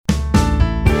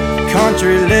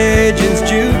Country Legends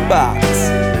Jukebox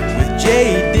with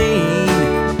J. Dean,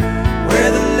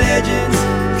 where the legends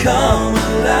come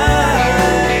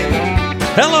alive.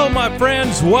 Hello, my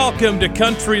friends. Welcome to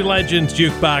Country Legends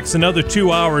Jukebox, another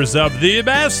 2 hours of the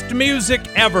best music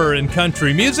ever in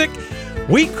country music.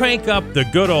 We crank up the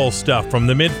good old stuff from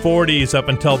the mid-40s up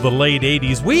until the late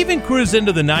 80s. We even cruise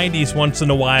into the 90s once in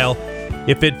a while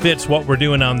if it fits what we're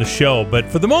doing on the show. But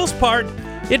for the most part,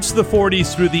 it's the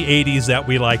 40s through the 80s that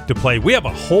we like to play. We have a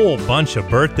whole bunch of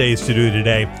birthdays to do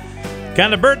today.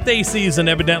 Kind of birthday season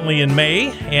evidently in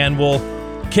May, and we'll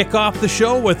kick off the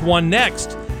show with one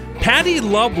next. Patti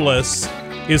Loveless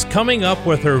is coming up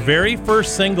with her very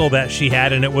first single that she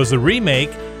had, and it was a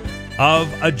remake of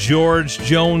a George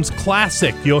Jones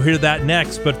classic. You'll hear that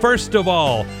next. But first of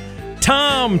all,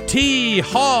 Tom T.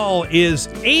 Hall is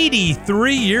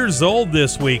 83 years old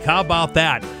this week. How about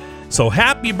that? So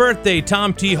happy birthday,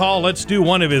 Tom T. Hall. Let's do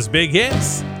one of his big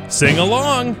hits. Sing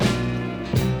along.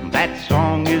 That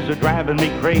song is a-driving me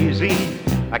crazy.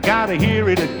 I gotta hear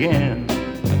it again.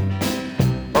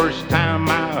 First time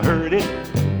I heard it,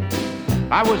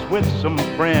 I was with some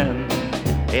friends.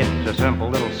 It's a simple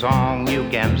little song you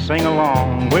can sing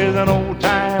along with an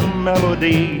old-time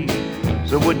melody.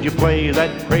 So would you play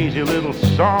that crazy little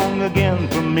song again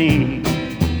for me?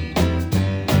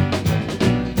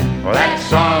 Well, that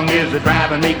song is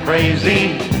a-driving me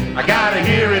crazy. I gotta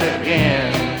hear it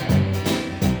again.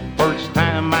 First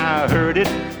time I heard it,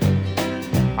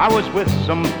 I was with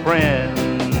some friends.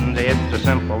 It's a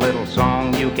simple little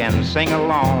song you can sing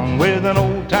along with an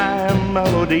old-time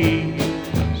melody.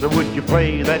 So would you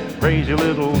play that crazy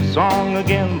little song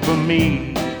again for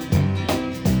me?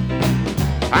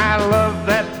 I love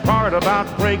that part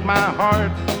about break my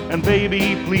heart and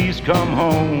baby please come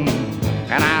home.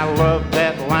 And I love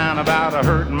that line about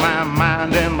hurting my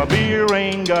mind and my beer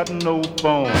ain't got no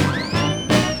foam.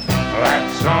 That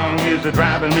song is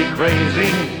a-driving me crazy.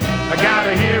 I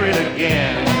gotta hear it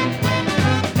again.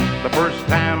 The first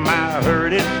time I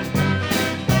heard it,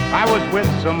 I was with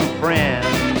some friends.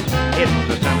 It's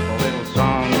a simple little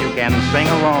song you can sing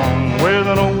along with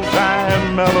an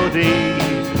old-time melody.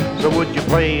 So would you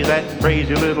play that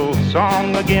crazy little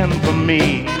song again for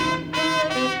me?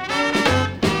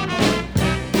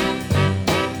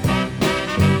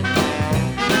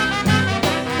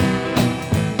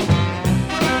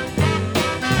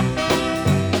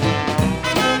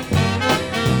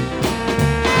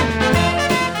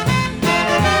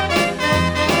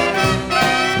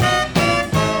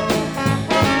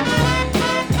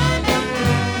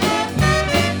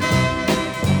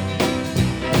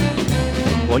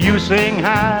 Well, you sing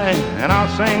high and I'll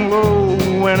sing low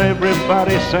and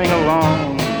everybody sing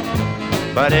along.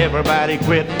 But everybody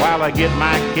quit while I get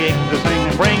my kick to sing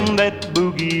and bring that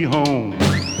boogie home.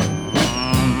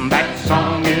 That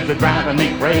song is a-driving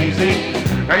me crazy.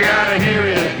 I gotta hear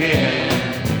it again.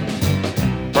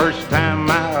 First time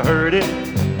I heard it,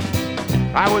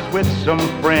 I was with some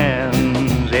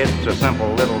friends. It's a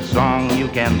simple little song you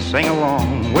can sing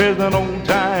along with an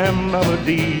old-time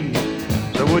melody.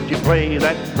 So would you play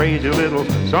that crazy little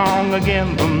song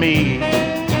again for me?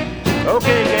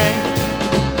 Okay, gang.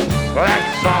 Well, that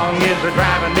song is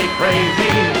a-driving me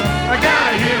crazy. I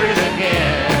gotta hear it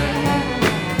again.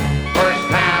 First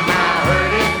time I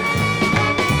heard it,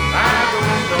 I was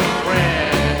with some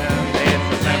friends.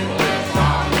 It's a simple little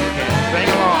song you can sing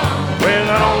along with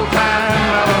an old-time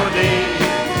melody.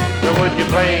 So would you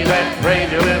play that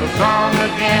crazy little song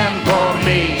again for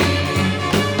me?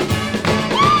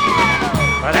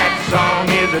 That song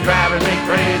is a-driving me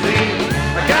crazy.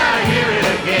 I gotta hear it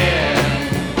again.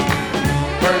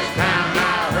 First time I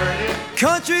heard it.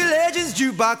 Country Legends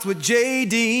Jukebox with J.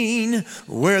 Dean,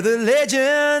 where the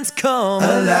legends come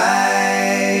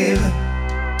alive.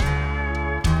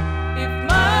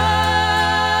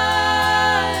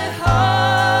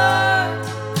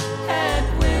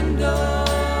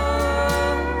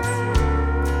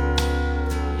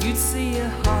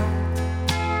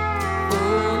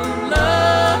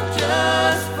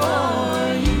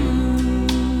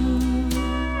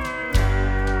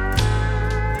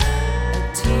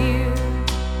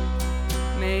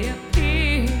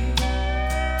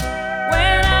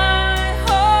 When I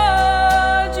hold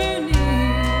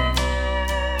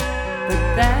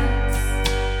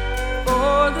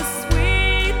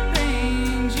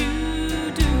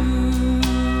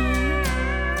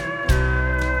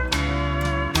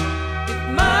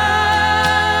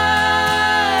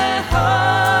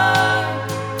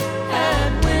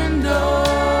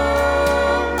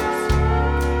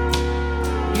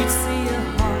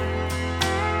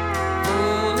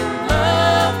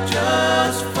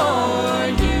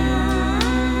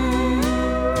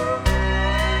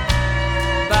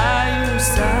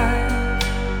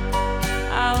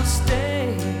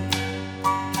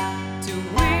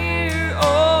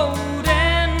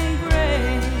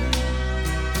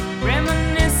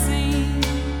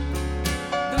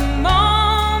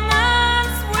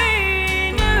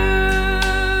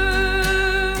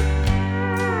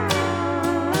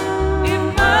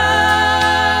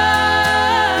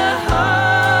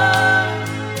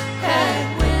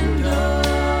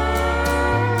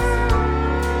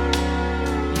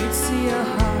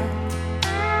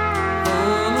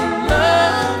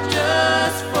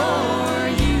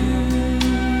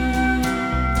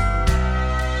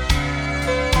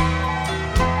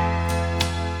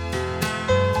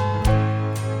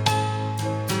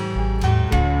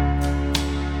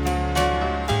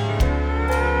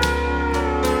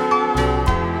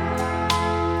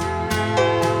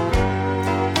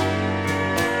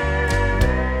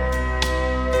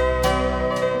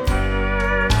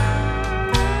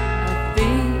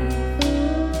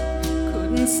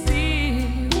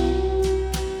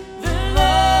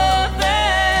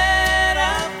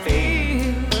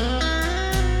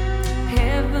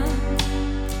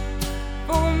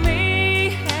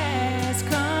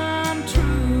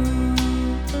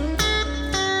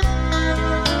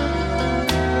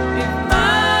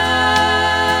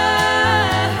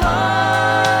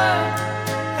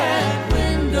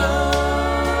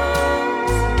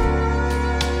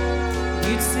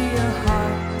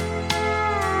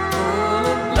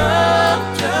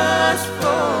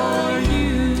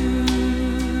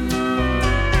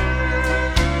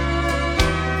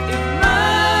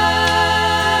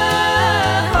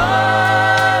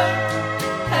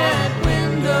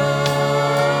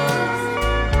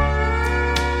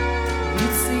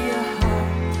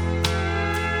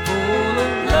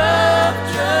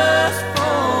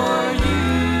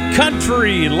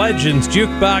Legends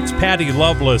Jukebox, Patty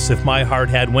Loveless, If My Heart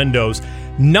Had Windows.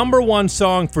 Number one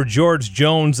song for George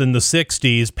Jones in the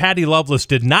 60s. Patty Loveless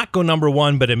did not go number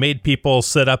one, but it made people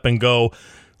sit up and go,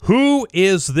 who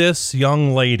is this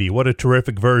young lady? What a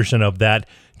terrific version of that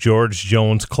George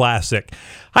Jones classic.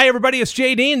 Hi, everybody. It's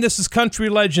Jay Dean. This is Country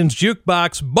Legends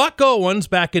Jukebox. Buck Owens,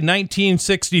 back in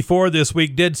 1964 this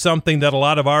week, did something that a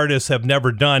lot of artists have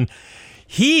never done.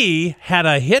 He had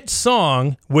a hit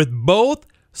song with both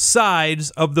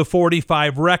sides of the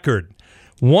 45 record.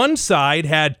 One side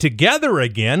had Together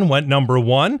Again, went number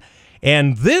one,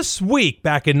 and this week,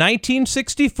 back in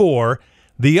 1964,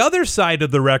 the other side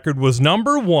of the record was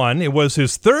number one. It was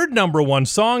his third number one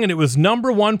song, and it was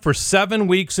number one for 7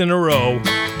 weeks in a row.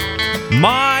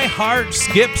 My Heart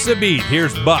Skips a Beat.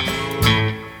 Here's Buck.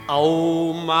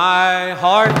 Oh, my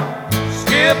heart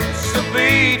skips a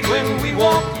beat when we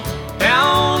walk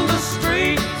down the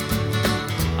street.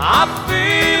 I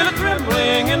feel a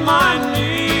trembling in my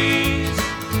knees,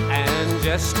 and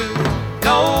just to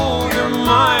know you're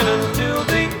mine until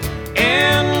the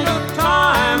end of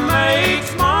time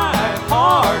makes my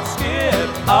heart skip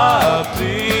a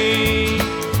beat.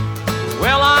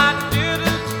 Well, I did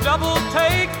a double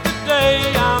take the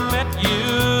day I met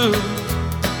you.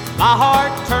 My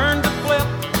heart turned to flip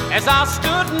as I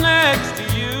stood next to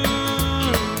you,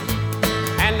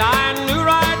 and I knew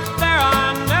right there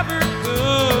I never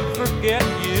could forget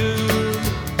you.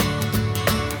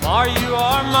 For you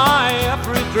are my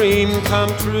every dream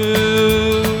come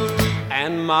true,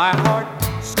 and my heart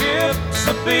skips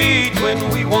a beat when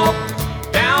we walk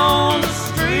down the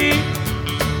street.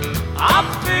 I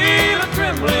feel a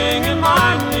trembling in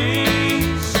my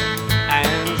knees,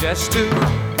 and just to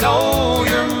know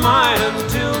you're mine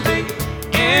until the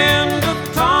end of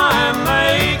time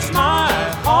makes my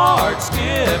heart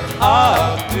skip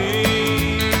a beat.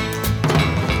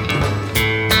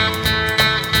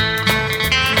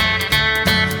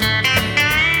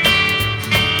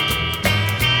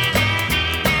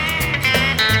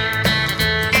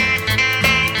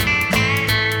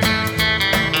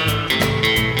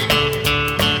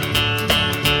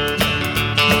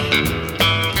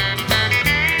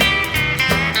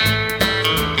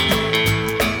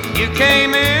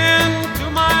 Came into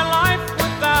my life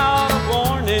without a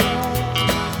warning,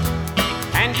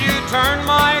 and you turned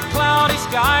my cloudy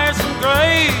skies from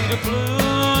gray to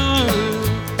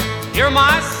blue. You're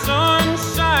my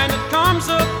sunshine that comes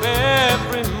up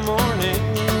every morning.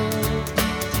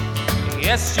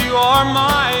 Yes, you are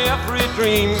my every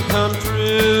dream come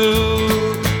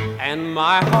true, and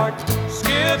my heart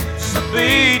skips a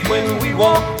beat when we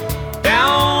walk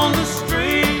down the street.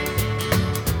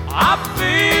 I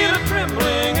feel a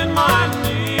trembling in my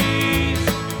knees,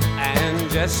 and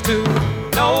just to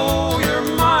know you're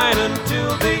mine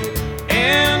until the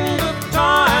end of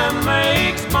time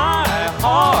makes my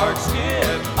heart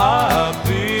skip a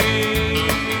beat.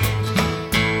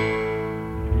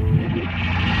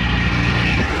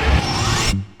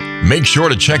 Make sure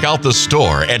to check out the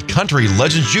store at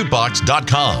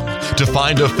CountryLegendsJukebox.com to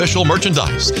find official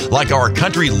merchandise like our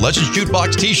Country Legends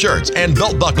Jukebox t-shirts and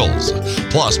belt buckles.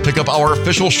 Plus, pick up our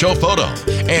official show photo.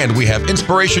 And we have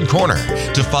Inspiration Corner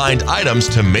to find items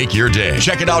to make your day.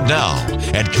 Check it out now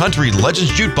at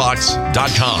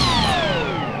CountryLegendsJukebox.com.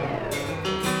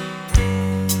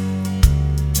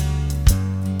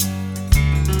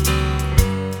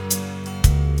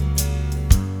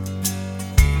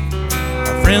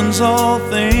 Friends all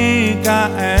think I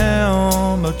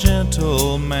am a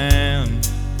gentleman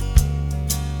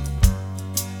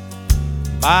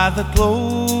by the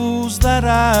clothes that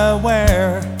I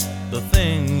wear, the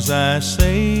things I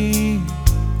say.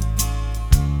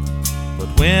 But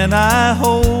when I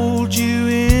hold you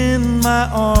in my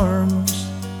arms,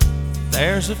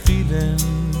 there's a feeling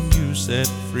you set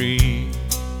free.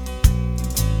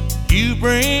 You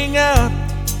bring out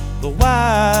the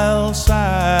wild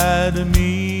side of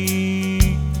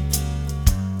me.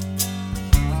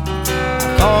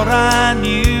 I thought I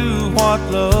knew what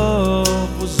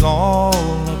love was all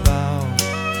about,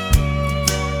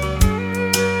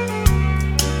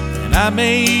 and I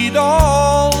made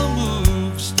all the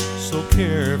moves so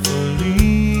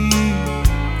carefully.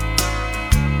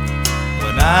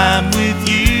 When I'm with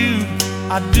you,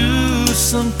 I do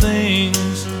some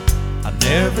things I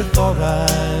never thought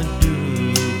I'd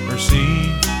do or see.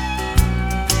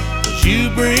 'Cause you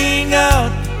bring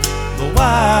out the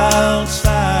wild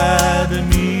side of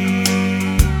me.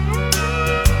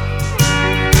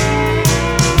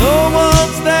 No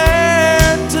one's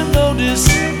there to notice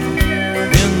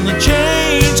when the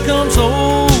change comes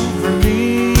over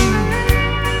me.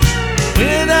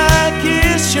 When I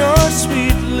kiss your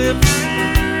sweet lips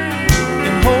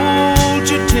and hold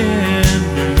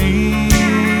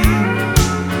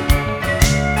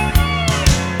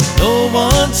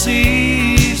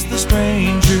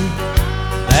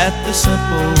the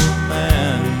simple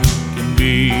man can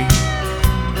be.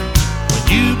 When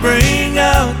you bring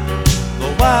out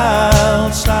the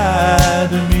wild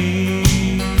side of me.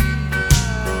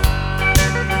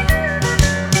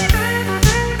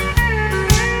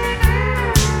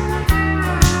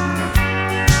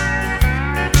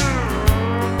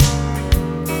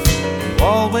 You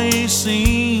always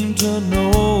seem to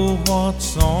know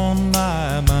what's on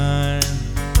my mind,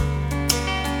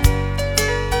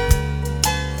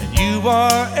 and you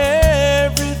are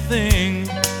everything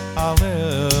I'll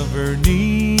ever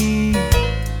need.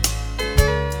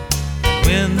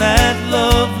 When that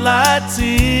love light's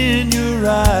in your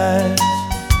eyes,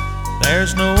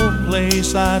 there's no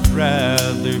place I'd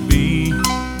rather be.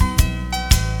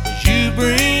 'Cause you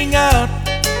bring out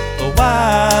the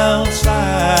wild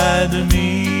side of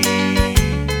me.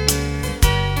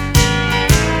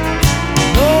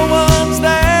 No one's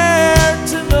there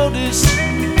to notice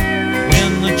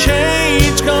when the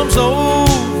change comes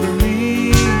over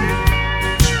me.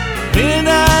 When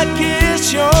I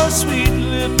kiss your sweet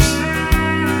lips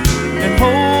and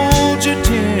hold you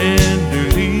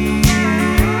tenderly,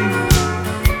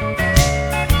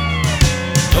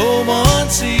 no one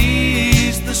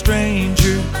sees the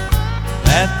stranger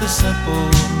that the simple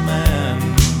man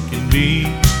can be.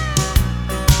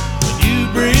 When you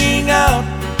bring out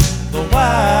the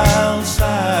wild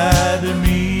side of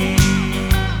me.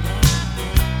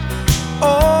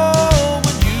 Oh,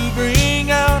 when you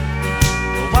bring out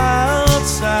the wild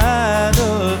side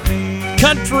of me.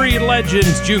 Country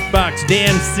Legends Jukebox,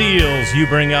 Dan Seals, you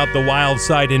bring out the wild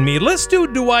side in me. Let's do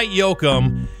Dwight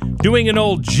Yoakam doing an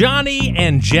old Johnny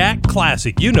and Jack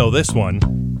classic. You know this one.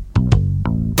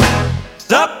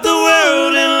 Stop the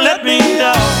world and let me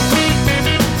down.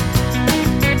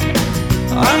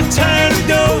 I'm tired of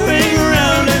going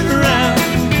round and round.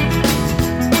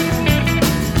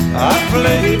 I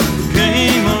played the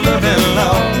game of love and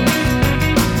lost.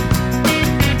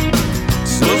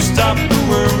 So stop the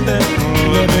world and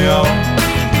let me off.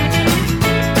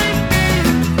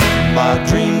 My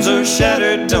dreams are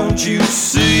shattered, don't you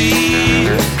see?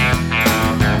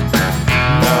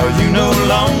 Now you no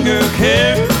longer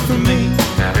care for me.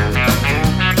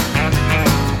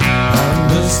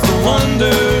 The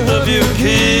wonder of your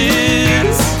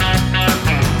kiss.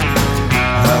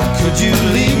 How could you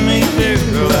leave me here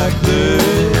like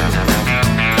this?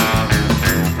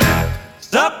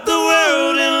 Stop the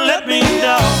world and let me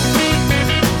down.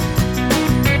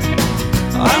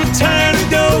 I'm tired of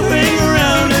going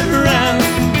round and round.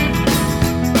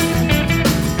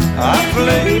 I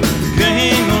played the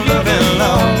game of love and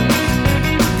lost.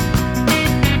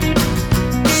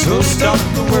 So stop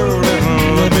the world and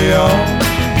let me off.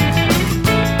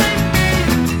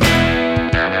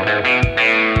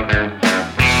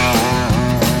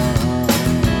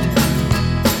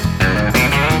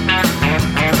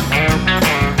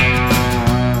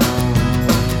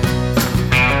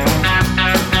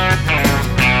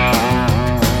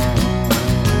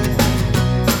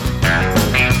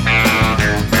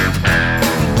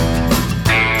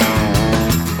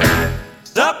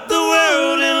 Stop the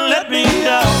world and let me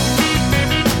down.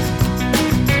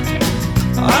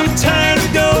 I'm tired of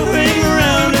going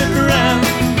round and round.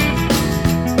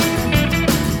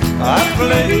 I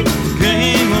played the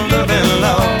game of love and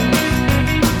lost.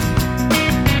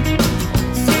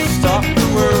 So stop the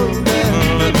world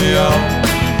and let me off.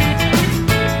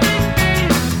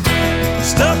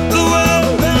 Stop the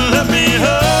world and let me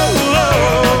off.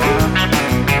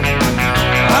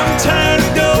 I'm tired of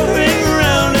going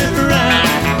round and round.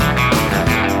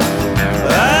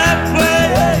 I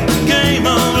play the game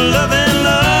of love and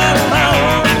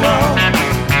love.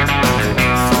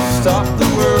 So stop the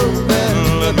world and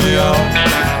let me off.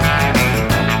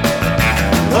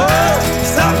 Oh,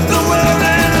 stop the world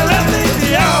and let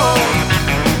me off.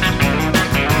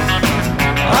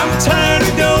 I'm tired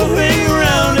of going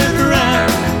round and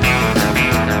round.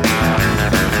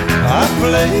 I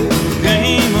play the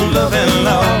game of love and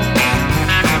love.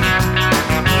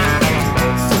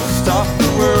 So stop the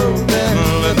world and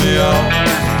let me off.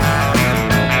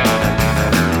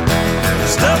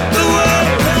 Stop the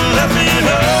world and let me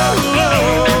off.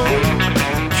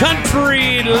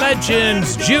 Country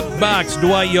Legends Jukebox,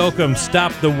 Dwight Yoakam,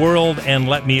 Stop the World and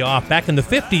Let Me Off. Back in the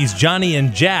 50s, Johnny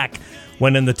and Jack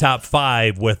went in the top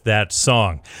 5 with that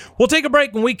song. We'll take a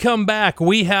break. When we come back,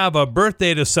 we have a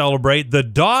birthday to celebrate. The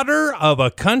daughter of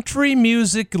a country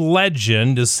music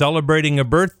legend is celebrating a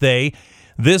birthday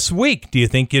this week. Do you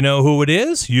think you know who it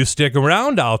is? You stick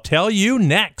around. I'll tell you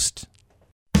next.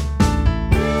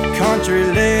 Country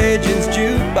Legends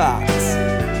Jukebox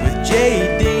with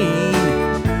J.D.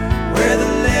 where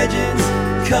the legends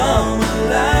come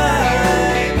alive.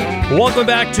 Welcome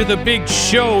back to the big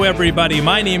show, everybody.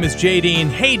 My name is Jay Dean.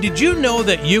 Hey, did you know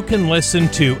that you can listen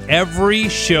to every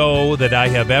show that I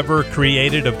have ever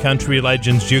created of Country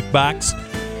Legends Jukebox?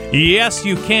 Yes,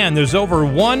 you can. There's over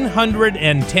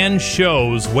 110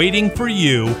 shows waiting for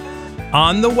you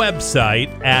on the website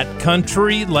at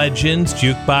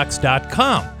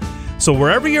countrylegendsjukebox.com. So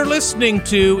wherever you're listening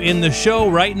to in the show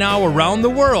right now around the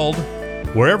world,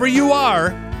 wherever you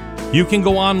are, you can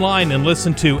go online and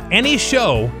listen to any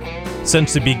show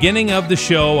since the beginning of the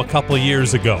show a couple of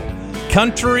years ago.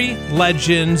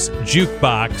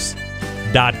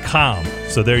 countrylegendsjukebox.com.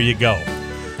 So there you go.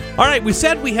 All right, we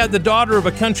said we had the daughter of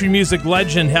a country music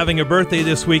legend having a birthday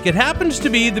this week. It happens to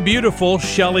be the beautiful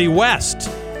Shelley West,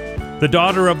 the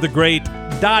daughter of the great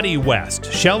Dottie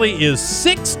West. Shelley is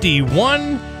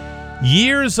 61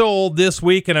 years old this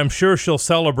week, and I'm sure she'll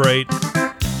celebrate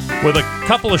with a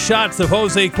couple of shots of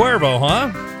Jose Cuervo,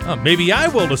 huh? Oh, maybe I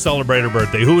will to celebrate her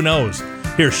birthday. Who knows?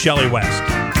 Here's Shelley West.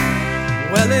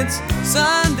 Well, it's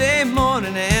Sunday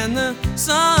morning and the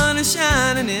sun is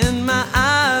shining in my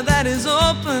eye that is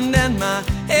opened and my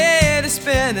head is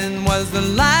spinning. Was the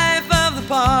life of the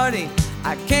party.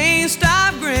 I can't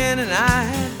stop grinning. I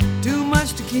had too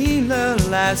much tequila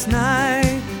last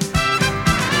night.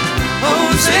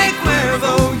 Jose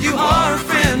Cuervo, you are a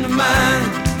friend of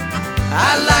mine.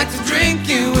 I like to drink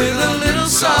you with a little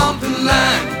salt and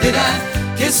lime. Did I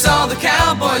kiss all the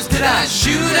cowboys? Did I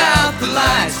shoot out the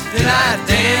lights? Did I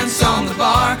dance on the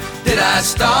bar? Did I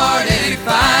start any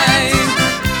fight?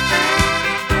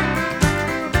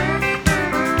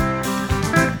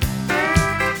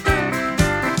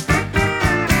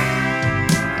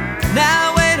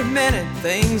 Now wait a minute,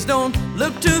 things don't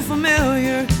look too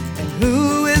familiar. And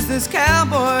who is this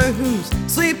cowboy who's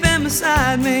sleeping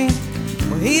beside me?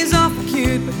 Well, he's awful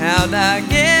cute, but how'd I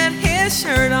get his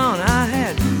shirt on? I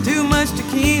had too much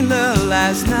tequila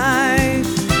last night.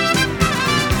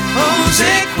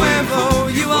 Jose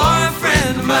Cuervo, you are a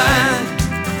friend of mine.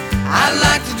 I'd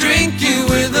like to drink you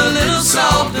with a little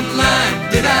salt and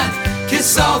lime. Did I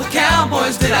kiss all the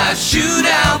cowboys? Did I shoot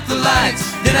out the lights?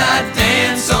 Did I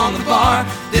dance on the bar?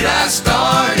 Did I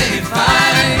start any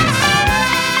fights?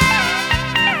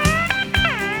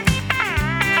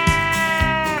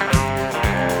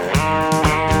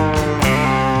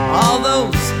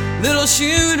 Little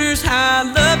shooters, how I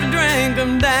love to drink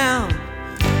them down.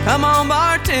 Come on,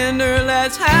 bartender,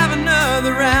 let's have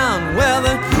another round. Well,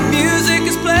 the music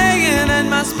is playing and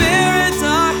my spirits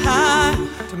are high.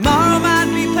 Tomorrow might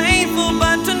be painful,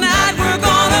 but tonight we're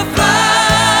gonna fly.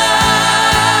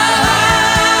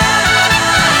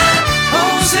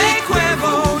 Jose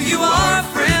Cuervo, you are a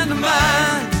friend of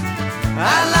mine.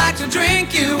 I like to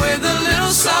drink you with a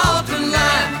little salt and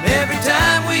lime. Every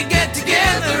time we get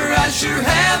together, I sure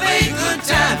have a good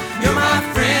time. You're my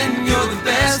friend, you're the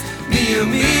best, mi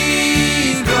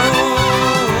amigo.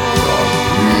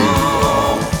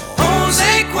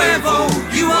 Jose Cuervo,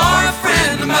 you are a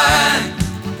friend of mine.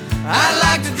 I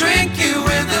like to drink you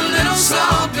with a little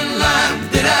salt and lime.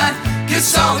 Did I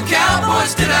kiss all the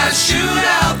cowboys? Did I shoot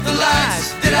out the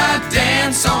lights? Did I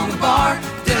dance on the bar?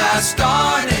 Did I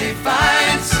start any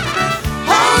fights?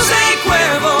 Jose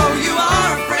Cuervo, you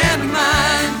are a friend of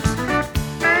mine.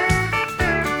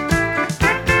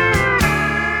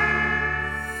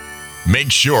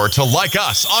 Make sure to like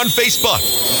us on Facebook.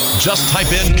 Just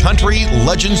type in Country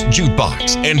Legends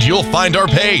Jukebox and you'll find our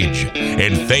page.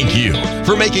 And thank you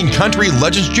for making Country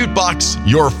Legends Jukebox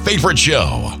your favorite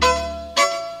show.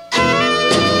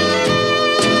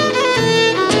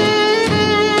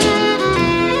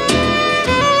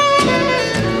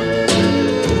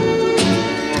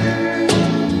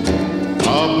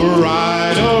 A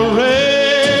bright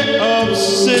array of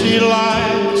city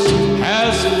lights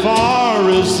as far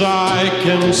as I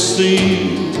can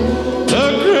see.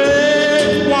 The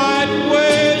great white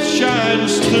way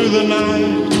shines through the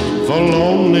night for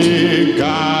lonely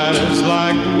guys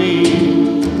like me.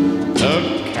 The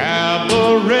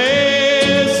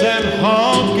cabarets and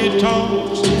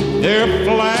honky-tonks, their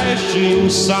flashing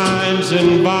signs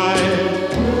invite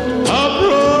a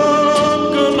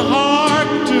broken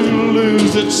heart to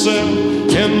lose itself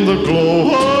in the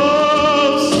glow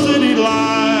of city life.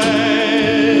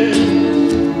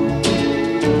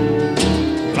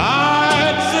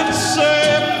 Lights that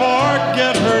say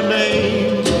forget her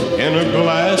name in a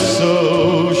glass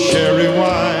of sherry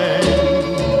wine.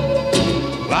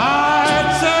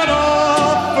 Lights that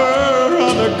offer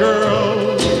other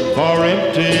girls for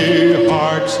empty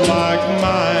hearts like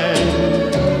mine.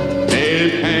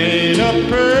 They paint a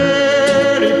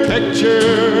pretty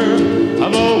picture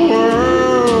of a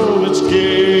world that's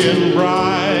gay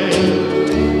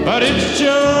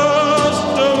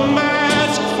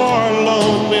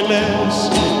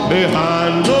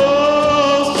behind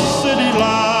the city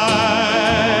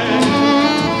line.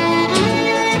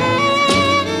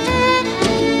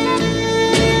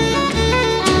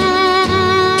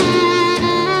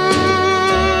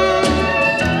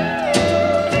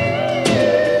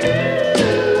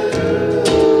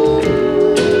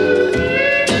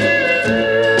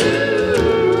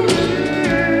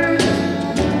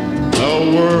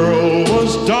 The world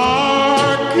was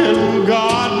dark and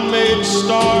God made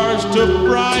stars to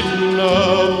brighten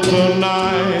up the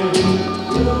night.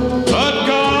 But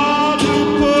God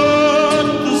who put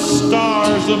the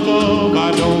stars above,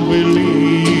 I don't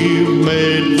believe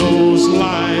made those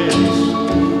lights.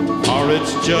 Or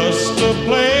it's just a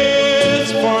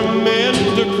place for men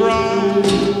to cry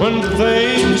when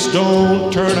things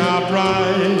don't turn out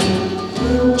right.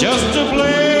 Just a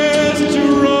place to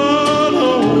run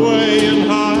away and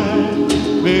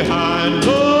hide behind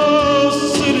the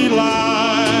city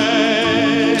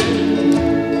line.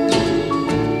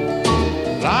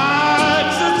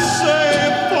 Lights that say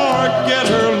forget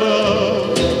her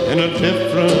love in a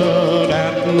different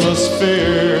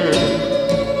atmosphere.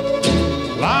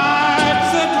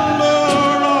 Lights that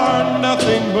lure are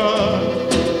nothing but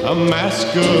a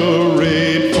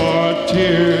masquerade for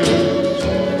tears.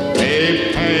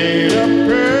 They paint a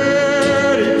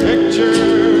pretty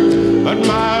picture, but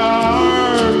my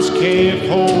arms can't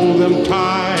hold them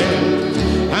tight.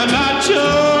 And I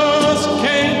just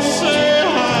can't say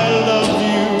I love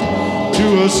you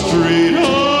to a street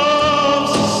of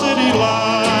city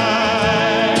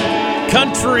lights.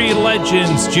 Country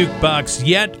Legends Jukebox,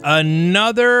 yet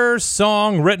another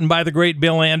song written by the great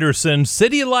Bill Anderson.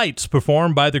 City Lights,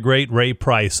 performed by the great Ray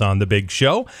Price on The Big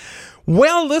Show.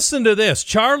 Well, listen to this.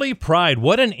 Charlie Pride,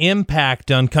 what an impact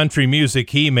on country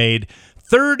music he made.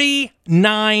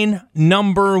 39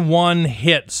 number one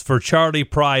hits for Charlie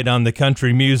Pride on the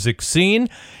country music scene.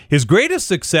 His greatest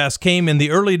success came in the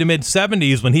early to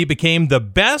mid-70s when he became the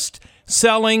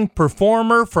best-selling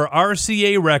performer for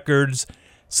RCA Records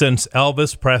since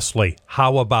Elvis Presley.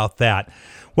 How about that?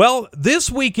 Well, this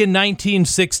week in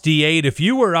 1968, if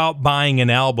you were out buying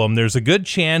an album, there's a good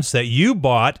chance that you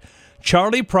bought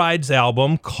Charlie Pride's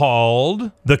album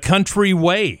called The Country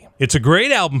Way. It's a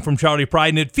great album from Charlie Pride,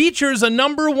 and it features a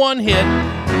number one hit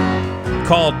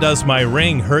called Does My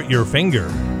Ring Hurt Your Finger?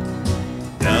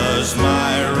 Does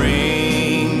my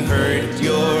ring hurt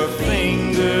your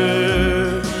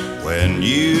finger when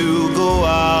you go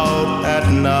out at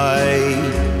night?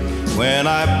 When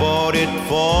I bought it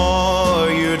for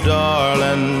your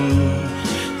darling,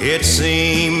 it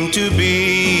seemed to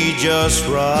be just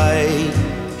right.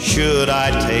 Should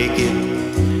I take it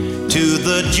to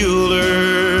the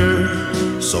jeweler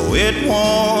so it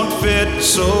won't fit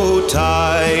so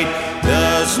tight?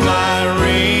 Does my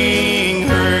ring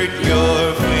hurt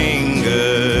your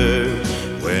finger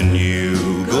when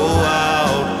you go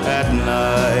out at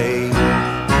night?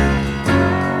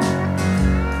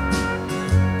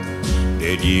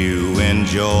 Did you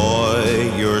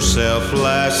enjoy yourself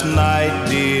last night,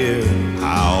 dear?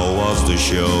 How was the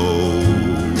show?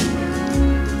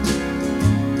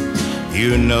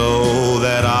 You know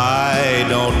that I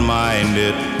don't mind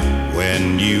it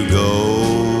when you go.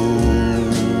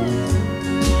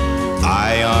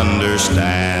 I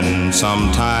understand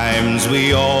sometimes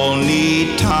we all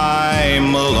need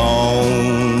time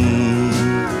alone.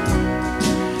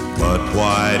 But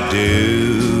why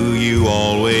do you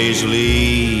always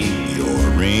leave your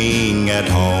ring at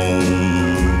home?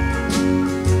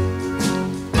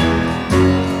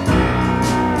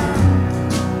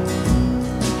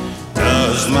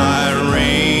 Does my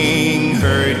ring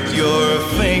hurt your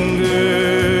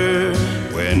finger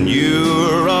when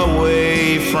you're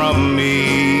away from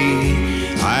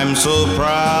me? I'm so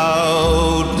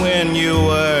proud when you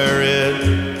wear it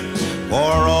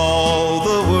for all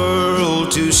the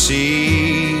world to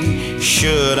see.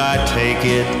 Should I take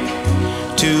it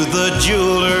to the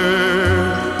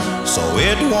jeweler so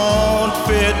it won't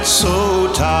fit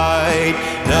so tight?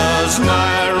 Does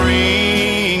my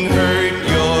ring hurt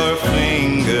your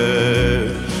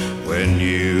finger when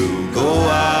you go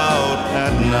out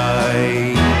at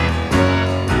night?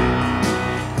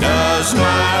 Does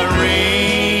my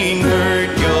ring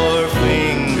hurt your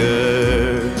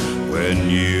finger when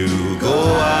you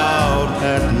go out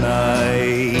at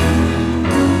night?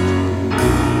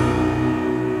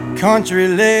 Country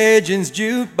Legends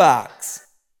Jukebox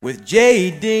with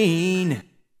J. Dean,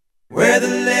 where the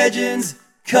legends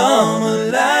come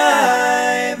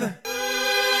alive.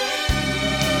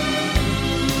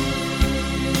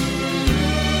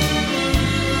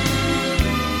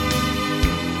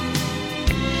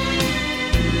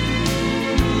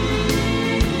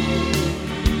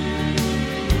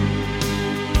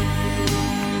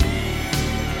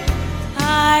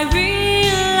 I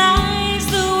realize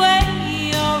the way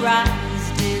your eyes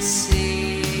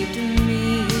deceived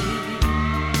me,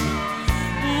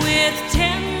 with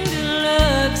tender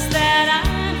looks that I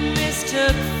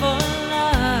mistook for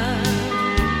love.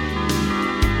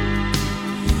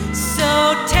 So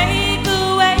take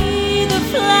away the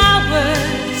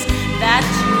flowers that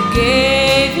you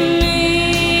gave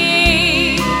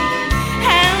me,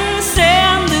 and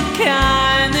send the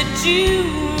kind that you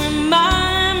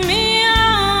remind me of.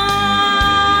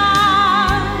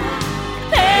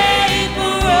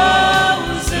 Paper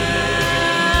roses,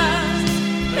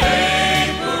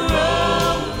 paper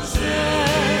roses.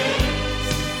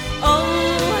 Oh,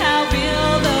 how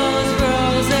real those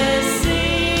roses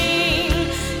seem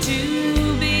to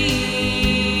be.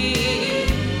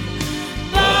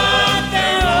 But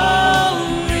they're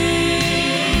only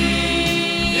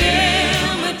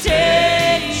imitation,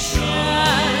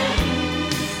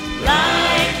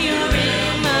 like your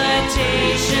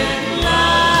imitation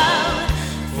love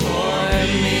for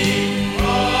me.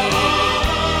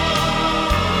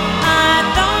 I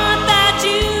thought that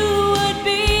you would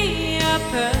be a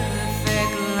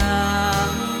perfect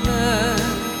lover.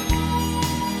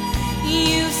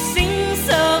 You seem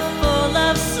so full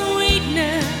of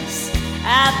sweetness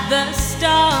at the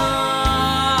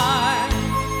start,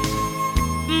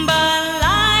 but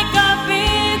like a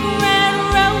big red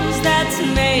rose that's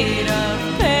made of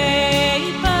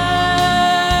paper,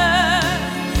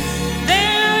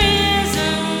 there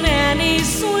isn't any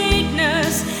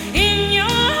sweetness in your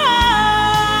heart.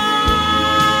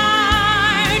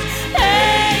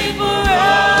 Paper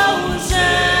roses,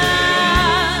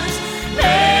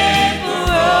 paper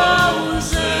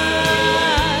roses.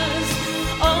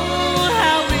 Oh,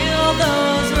 how real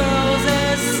those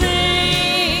roses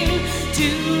seem to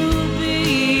be.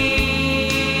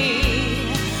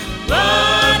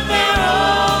 But they're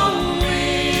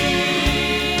only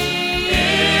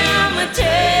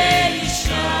imitation,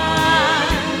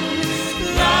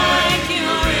 like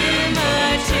your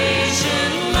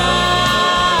imitation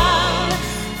love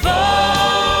for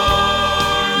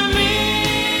me.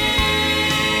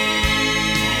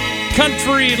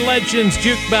 Country Legends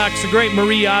Jukebox, the great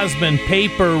Marie Osmond,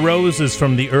 Paper Roses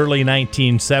from the early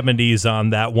 1970s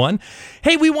on that one.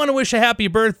 Hey, we want to wish a happy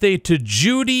birthday to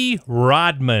Judy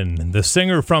Rodman, the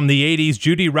singer from the 80s.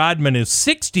 Judy Rodman is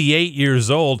 68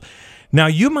 years old. Now,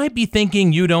 you might be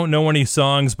thinking you don't know any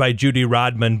songs by Judy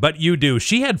Rodman, but you do.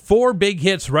 She had 4 big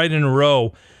hits right in a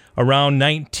row around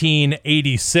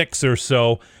 1986 or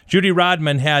so. Judy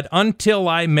Rodman had Until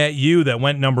I Met You that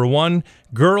went number 1,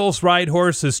 Girls Ride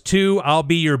Horses 2, I'll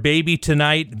Be Your Baby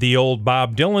Tonight, the old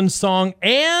Bob Dylan song,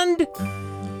 and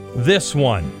this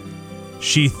one,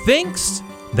 She Thinks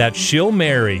That She'll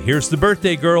Marry. Here's the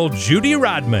birthday girl, Judy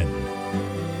Rodman.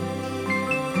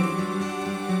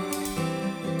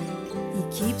 He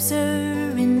keeps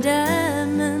her in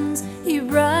diamonds, he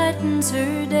brightens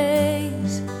her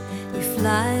days, he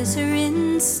flies her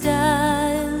in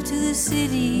style to the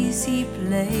cities he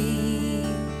plays.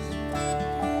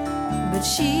 But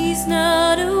she's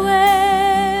not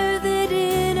aware that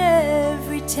in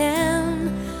every town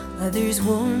others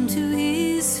warm to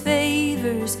his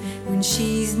favors when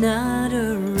she's not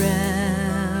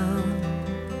around.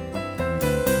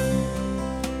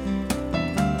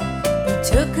 He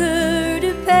took her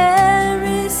to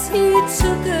Paris, he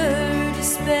took her to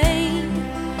Spain,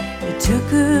 he took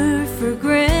her for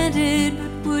granted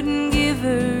but wouldn't give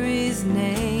her his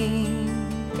name.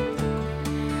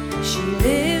 She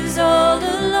lives all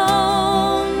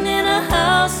alone in a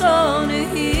house on a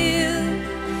hill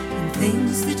and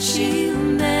thinks that she'll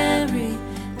marry,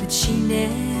 but she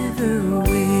never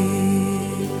will.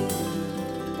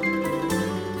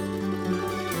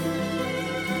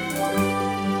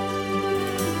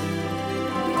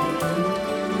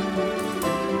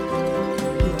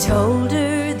 He told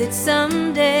her that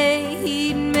someday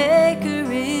he'd make her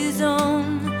his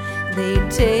own. They'd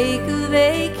take a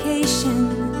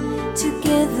vacation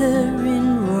together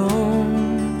in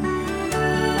Rome.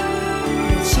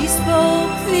 But she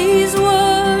spoke these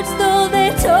words though they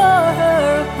tore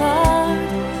her apart.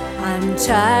 I'm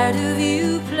tired of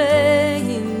you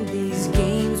playing these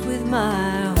games with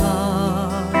my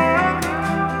heart.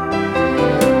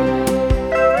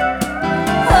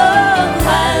 Oh,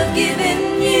 I've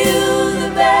given you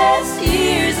the best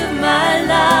years of my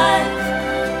life.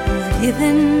 You've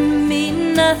given me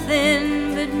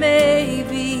nothing but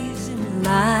maybes and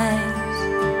lies.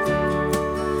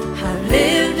 I've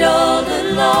lived all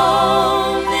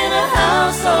alone in a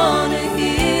house on a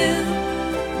hill,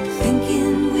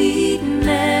 thinking we'd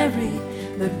marry,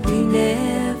 but we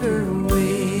never will.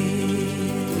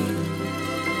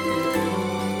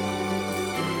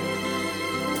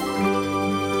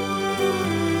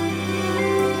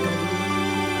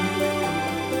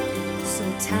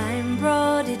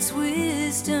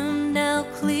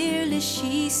 happiness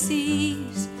she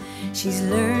sees. She's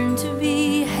learned to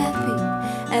be happy,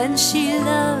 and she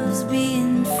loves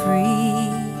being free.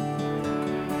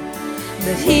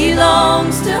 But he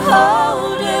longs to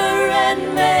hold her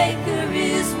and make her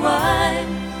his wife,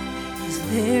 'cause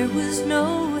there was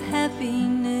no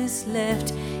happiness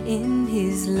left in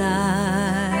his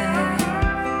life.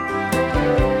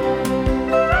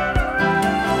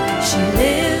 She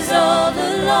lives all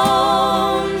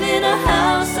alone in a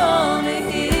house on a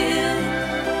hill,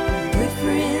 with good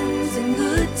friends and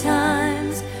good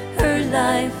times, her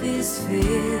life is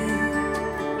filled.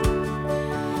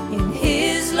 In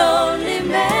his lonely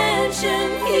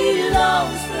mansion, he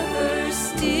longs for her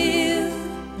still,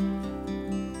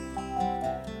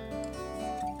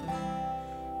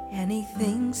 and he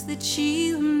thinks that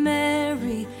she'll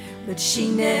marry, but she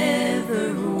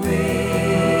never will.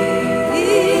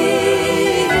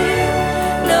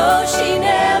 No, she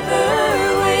never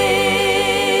will.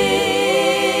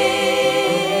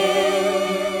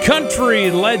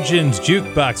 Country Legends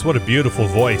Jukebox. What a beautiful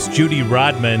voice. Judy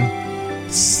Rodman.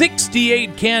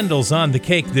 68 candles on the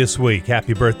cake this week.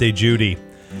 Happy birthday, Judy.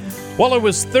 Well, it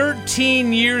was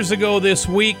 13 years ago this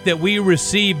week that we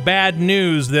received bad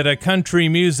news that a country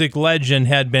music legend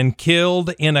had been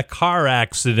killed in a car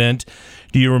accident.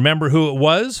 Do you remember who it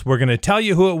was? We're going to tell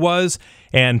you who it was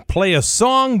and play a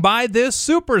song by this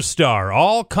superstar,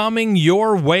 all coming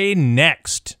your way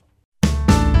next.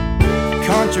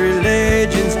 Country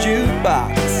Legends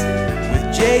Jukebox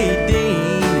with J.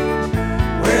 Dean,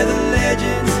 where the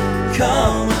legends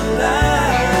come alive.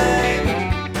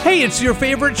 Hey, it's your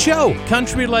favorite show,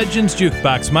 Country Legends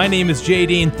Jukebox. My name is J.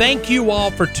 Dean. Thank you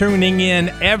all for tuning in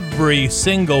every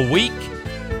single week.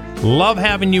 Love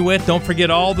having you with. Don't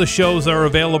forget, all the shows are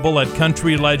available at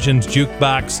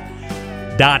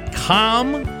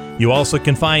countrylegendsjukebox.com. You also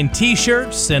can find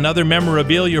t-shirts and other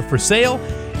memorabilia for sale,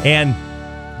 and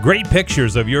great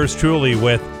pictures of yours truly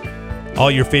with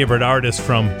all your favorite artists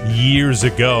from years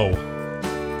ago.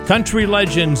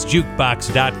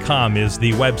 countrylegendsjukebox.com is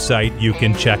the website you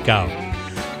can check out.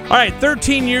 All right,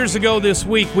 13 years ago this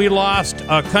week, we lost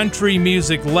a country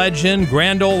music legend.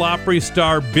 Grand Ole Opry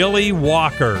star Billy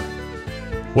Walker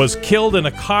was killed in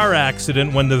a car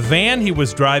accident when the van he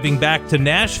was driving back to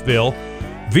Nashville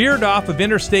veered off of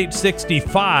Interstate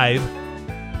 65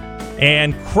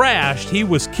 and crashed. He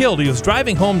was killed. He was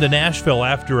driving home to Nashville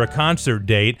after a concert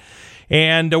date.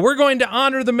 And we're going to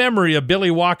honor the memory of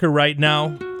Billy Walker right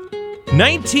now.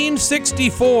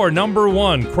 1964, number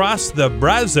one, Cross the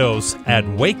Brazos at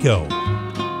Waco.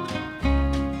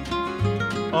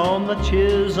 On the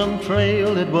Chisholm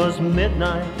Trail it was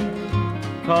midnight.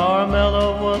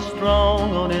 Carmela was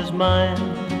strong on his mind.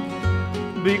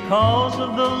 Because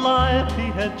of the life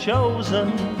he had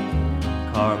chosen,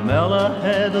 Carmela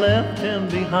had left him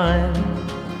behind.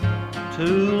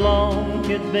 Too long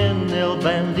he'd been El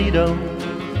Bandito.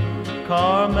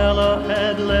 Carmela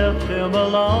had left him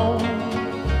alone.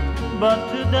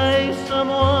 But today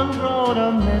someone brought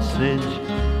a message.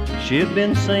 She'd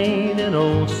been seen in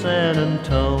old San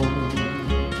Antone.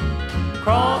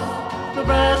 Cross the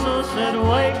Brazos at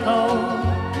Waco,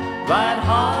 ride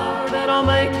hard and I'll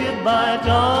make it by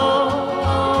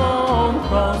dawn.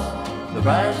 Cross the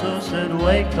Brazos at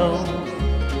Waco,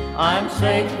 I'm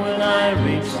safe when I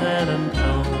reach San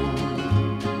Antone.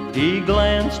 He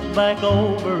glanced back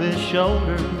over his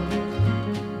shoulder.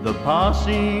 The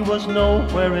posse was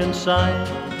nowhere in sight.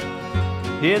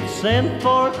 He'd sent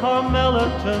for Carmela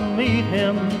to meet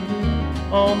him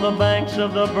on the banks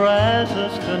of the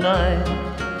Brazos tonight.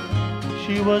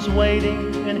 She was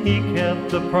waiting and he kept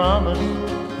the promise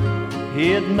he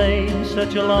had made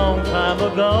such a long time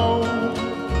ago.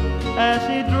 As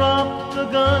he dropped the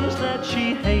guns that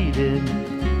she hated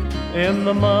in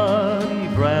the muddy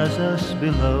Brazos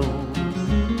below.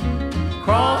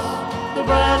 Cross the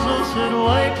Brazos at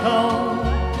Waco,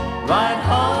 ride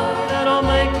hard and I'll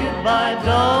make it by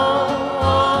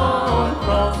dawn.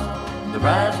 Cross the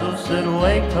Brazos at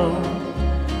Waco,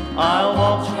 I'll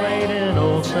walk straight in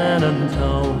old San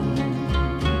Antone.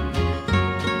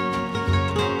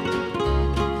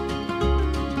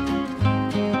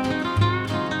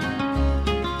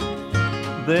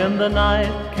 Then the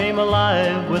night came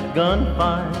alive with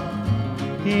gunfire.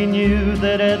 He knew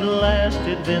that at last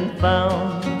it'd been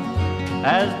found.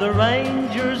 As the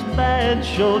ranger's badge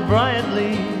showed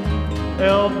brightly,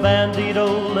 El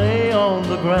Bandito lay on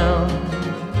the ground.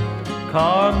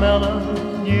 Carmela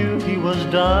knew he was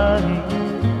dying,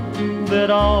 that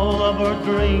all of her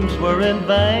dreams were in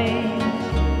vain.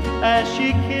 As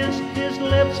she kissed his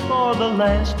lips for the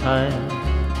last time,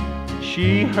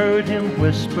 she heard him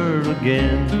whisper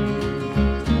again,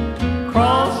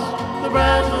 cross the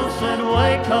Brazos said,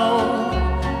 Waco,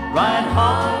 ride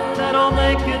hard and I'll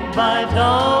make it by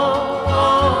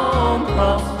dawn.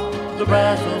 Cross the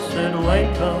Brazos, said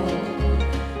Waco,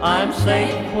 I'm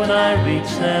safe when I reach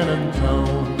San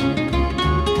Antone.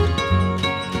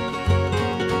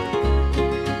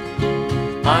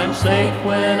 I'm safe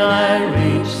when I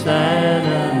reach San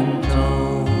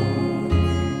Antone.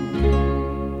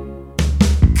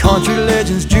 Country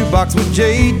Legends Jukebox with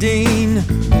J. Dean,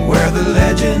 where the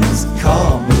legends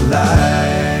come alive.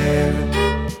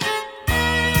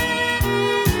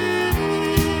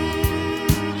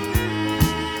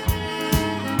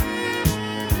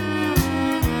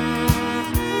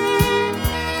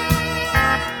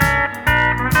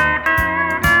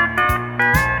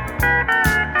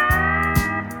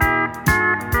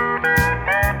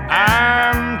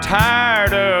 I'm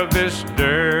tired of this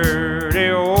dirty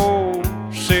old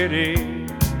city.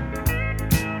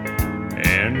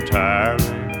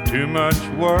 Entirely too much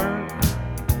work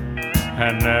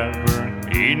and never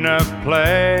enough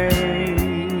play.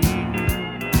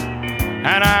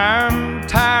 And I'm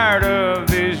tired of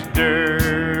these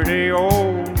dirty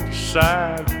old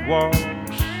sidewalks.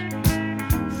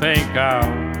 Think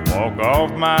I'll walk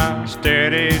off my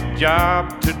steady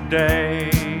job today.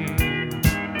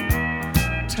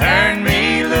 Turn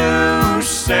me loose,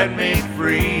 set me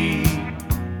free,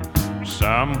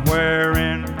 somewhere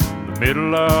in the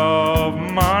middle of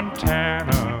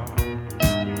Montana.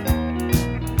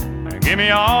 Give me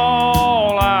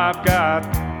all I've got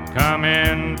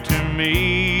coming to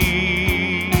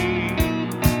me,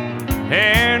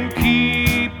 and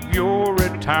keep your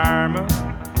retirement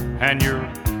and your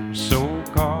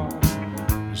so-called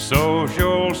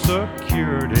Social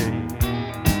Security.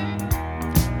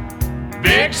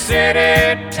 Big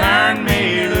city, turn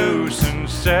me loose and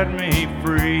set me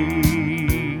free.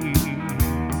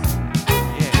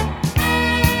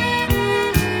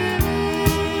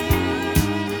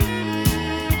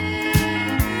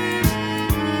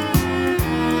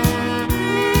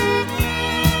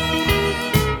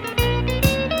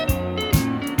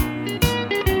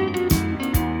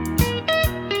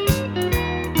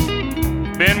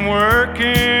 Been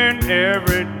working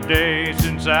every day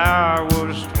since I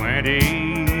was 20.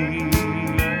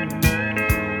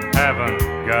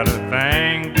 Haven't got a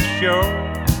thing to show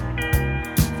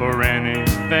for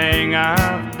anything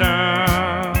I've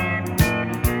done.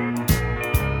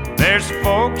 There's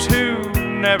folks who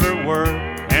never work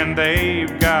and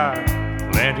they've got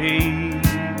plenty.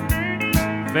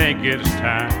 Think it's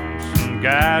time some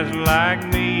guys like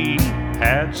me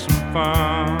had some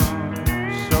fun.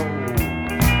 So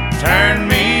turn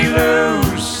me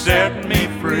loose, set me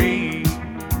free,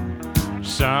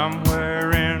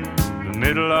 somewhere in the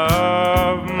middle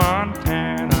of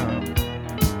Montana,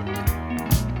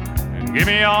 and give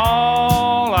me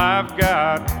all I've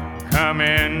got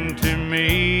coming to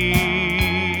me,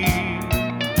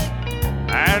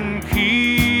 and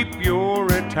keep your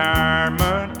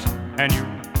retirement and your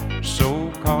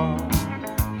so-called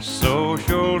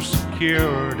Social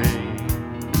Security.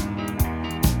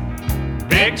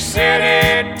 Big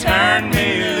city, turn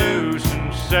me loose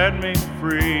and set me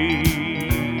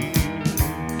free.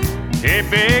 Hey,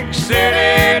 big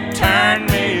city, turn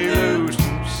me loose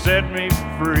and set me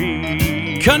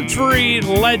free. Country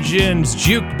Legends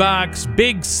Jukebox,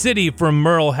 Big City from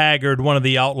Merle Haggard, one of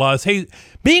the Outlaws. Hey,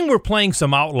 being we're playing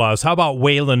some Outlaws, how about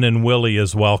Waylon and Willie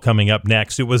as well coming up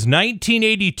next? It was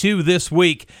 1982 this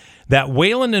week that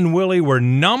Waylon and Willie were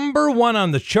 #1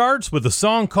 on the charts with a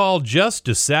song called Just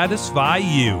to Satisfy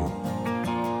You.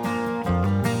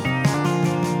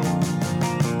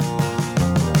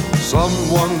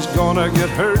 Someone's gonna get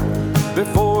hurt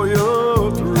before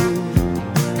you're through.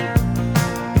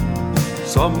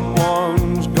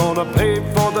 Someone's gonna pay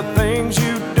for the things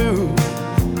you do.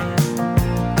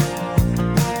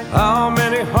 How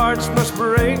many hearts must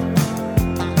break?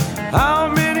 How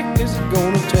many is it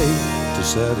gonna take to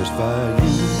satisfy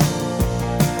you?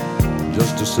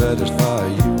 Just to satisfy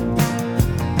you.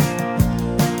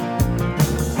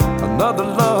 Another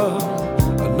love,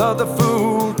 another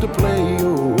fool to play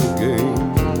your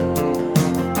game.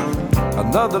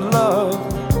 Another love,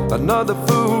 another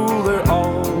fool, they're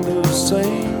all the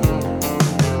same.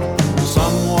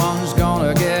 Someone's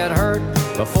gonna get hurt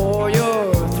before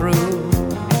you're through.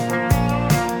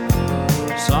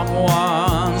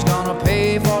 Someone's gonna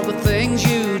pay for the things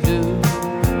you do.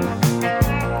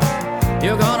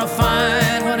 You're gonna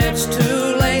find when it's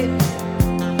too late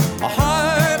a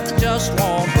heart that just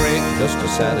won't break. Just to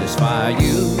satisfy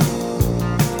you.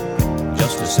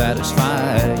 Just to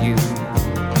satisfy you.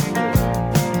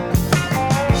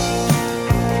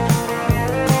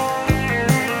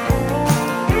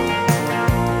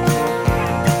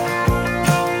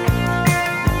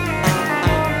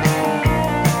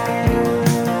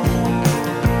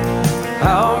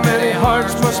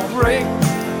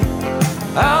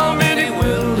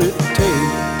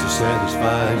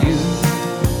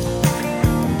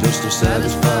 to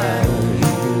satisfy you,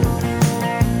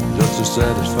 just to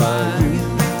satisfy you.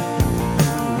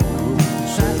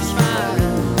 Satisfy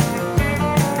you,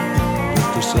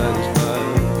 just to satisfy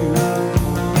you.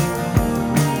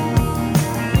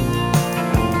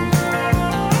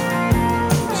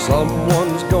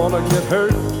 Someone's gonna get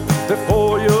hurt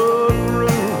before you're through.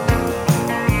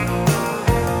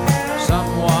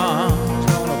 Someone's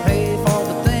gonna pay for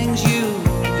the things you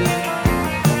do.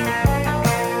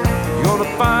 You're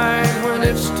gonna find when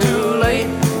it's too late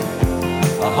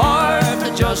a heart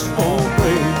that just won't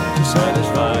break to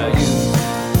satisfy you,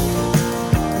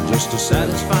 just to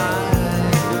satisfy you.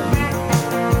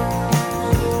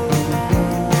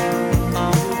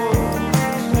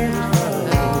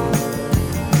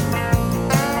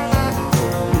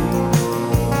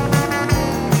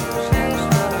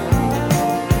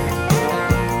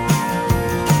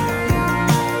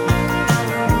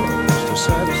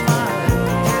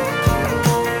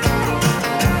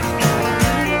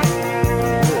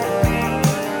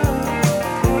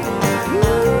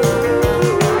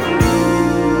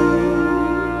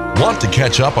 Want to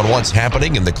catch up on what's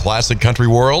happening in the classic country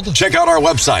world? Check out our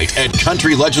website at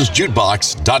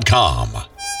countrylegendsjukebox.com.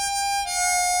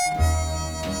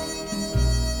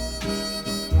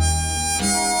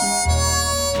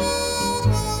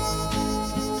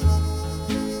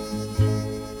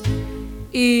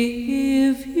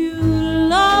 If you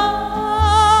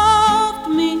loved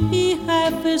me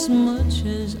half as much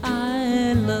as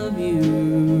I love you,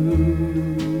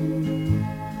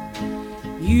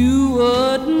 you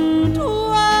wouldn't worry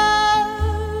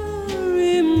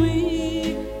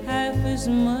me half as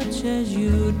much as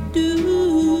you do.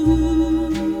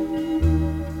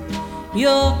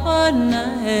 You're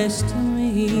nice to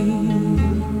me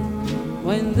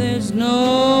when there's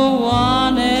no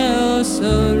one else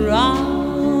around.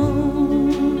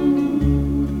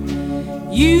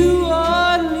 You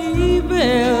only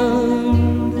build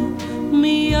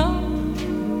me up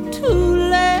to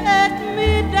let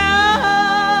me down.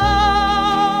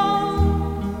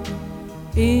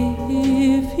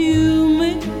 If you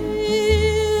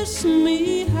miss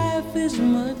me half as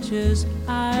much as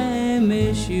I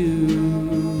miss you,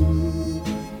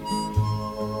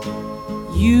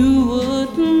 you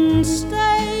wouldn't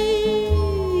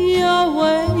stay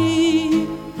away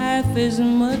half as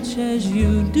much as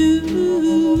you do.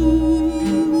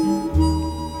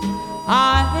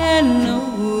 I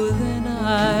know that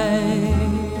I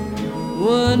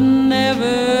would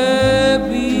never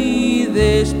be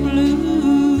this blue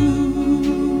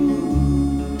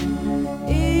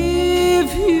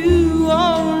if you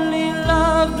only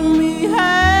loved me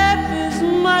half as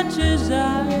much as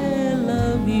I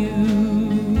love you.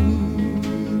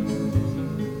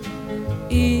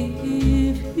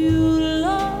 If you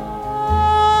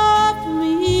loved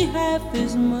me half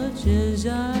as much as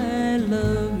I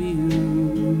love you,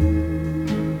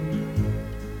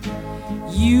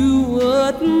 you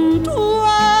wouldn't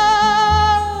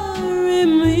worry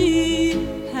me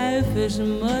half as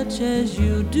much as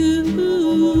you do.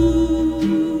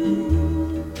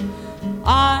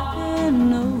 I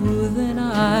know that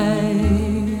I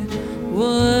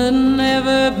would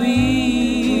never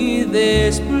be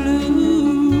this blue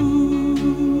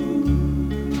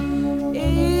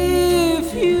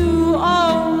if you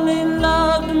only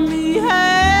loved me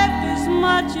half as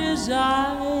much as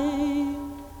I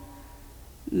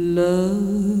loved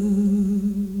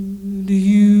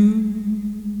you.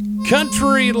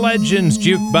 Country Legends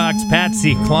Jukebox,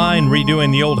 Patsy Cline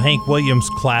redoing the old Hank Williams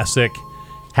classic,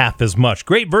 Half as Much.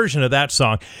 Great version of that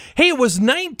song. Hey, it was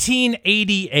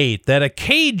 1988 that a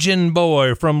Cajun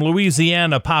boy from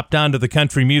Louisiana popped onto the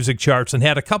country music charts and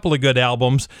had a couple of good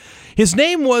albums. His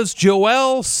name was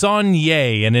Joel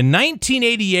Saunier, and in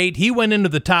 1988, he went into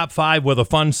the top 5 with a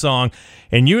fun song.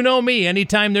 And you know me,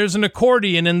 anytime there's an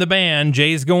accordion in the band,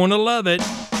 Jay's going to love it.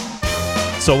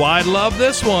 So I love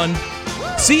this one.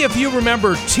 See if you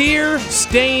remember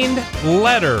Tear-Stained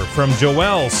Letter from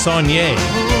Joel Saunier.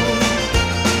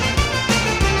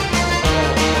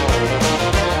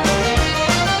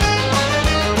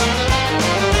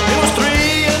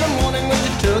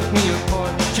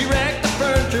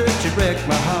 Wrecked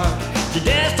my heart. She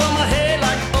danced on my head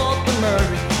like Arthur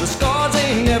Murray. The scars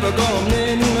ain't never gonna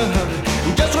mend in a hurry.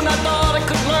 And just when I thought I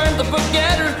could learn to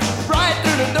forget her, right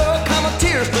through the door come a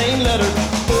tear-stained letter.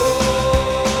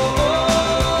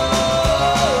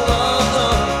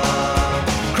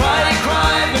 Cry,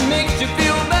 cry, if it makes you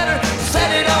feel better.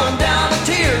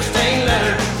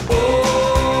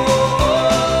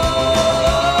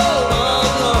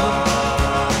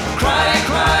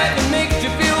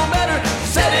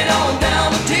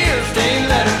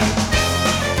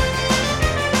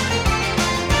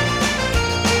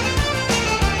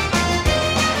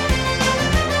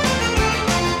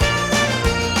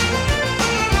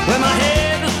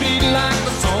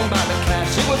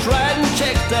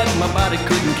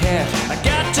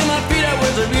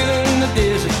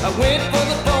 I went for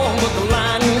the phone, but the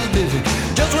line was busy.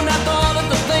 Just when I thought that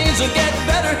the things would get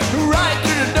better, right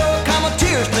through the door come a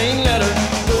tear-stained letter.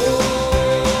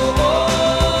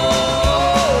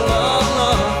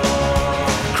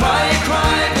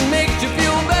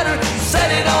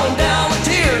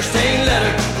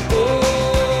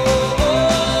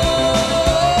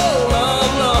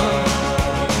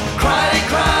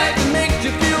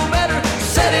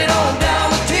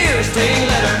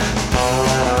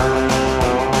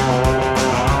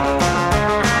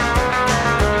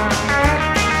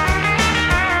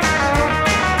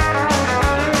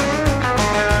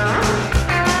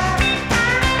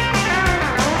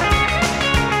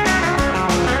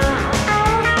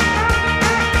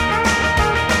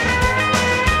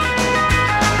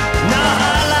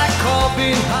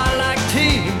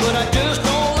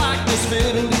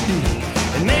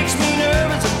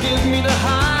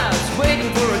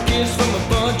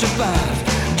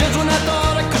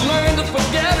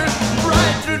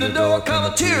 The door come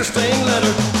a tear-stained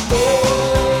letter.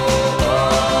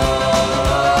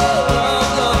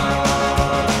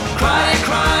 Cry,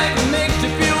 cry, it makes you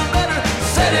feel better.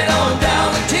 Set it on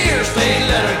down, the tear-stained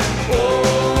letter.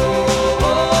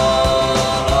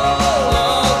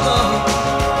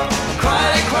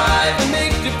 Cry, cry, it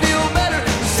makes you feel better.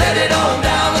 Set it on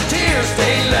down, the tear-stained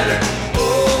letter.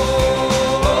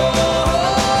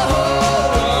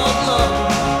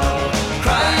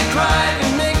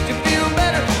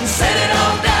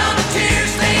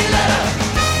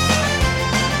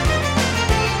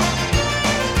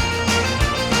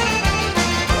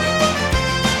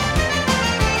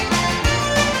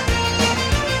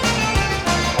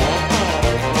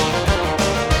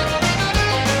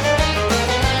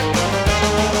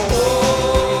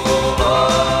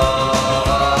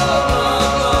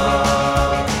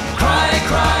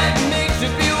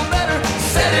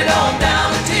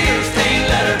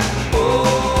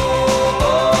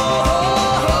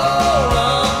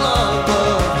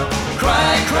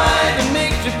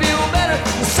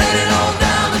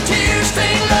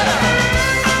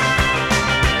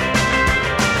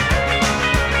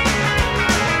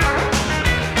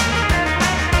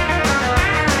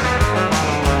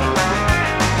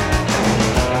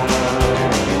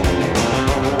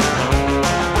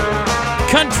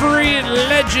 Country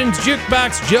Legends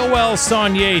Jukebox, Joel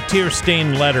Saunier,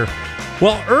 Tear-Stained Letter.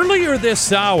 Well, earlier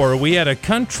this hour, we had a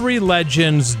Country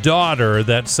Legends daughter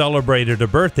that celebrated a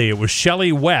birthday. It was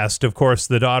Shelley West, of course,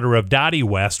 the daughter of Dottie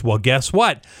West. Well, guess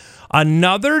what?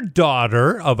 Another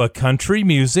daughter of a country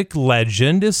music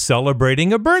legend is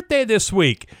celebrating a birthday this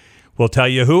week. We'll tell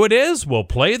you who it is. We'll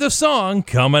play the song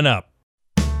coming up.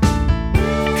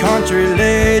 Country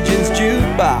Legends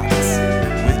Jukebox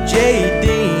with J.D.,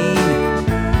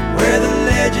 where the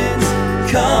legends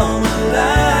come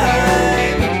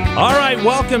alive. All right,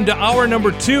 welcome to hour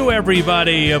number 2,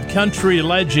 everybody, of Country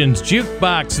Legends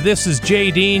Jukebox. This is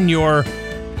Jay Dean, your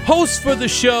host for the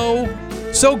show.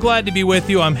 So glad to be with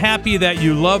you. I'm happy that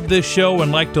you love this show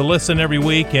and like to listen every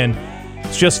week, and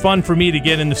it's just fun for me to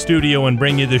get in the studio and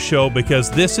bring you the show because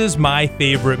this is my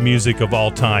favorite music of all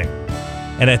time,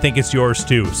 and I think it's yours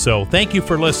too. So thank you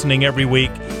for listening every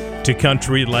week to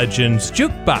Country Legends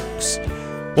Jukebox.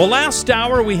 Well, last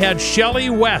hour we had Shelley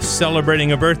West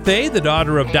celebrating a birthday, the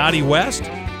daughter of Dottie West.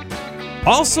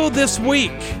 Also this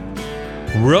week,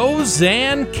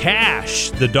 Rosanne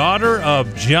Cash, the daughter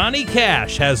of Johnny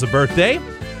Cash, has a birthday.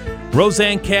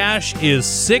 Rosanne Cash is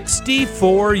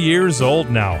 64 years old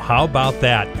now. How about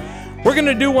that? We're going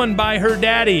to do one by her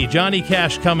daddy, Johnny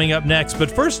Cash, coming up next. But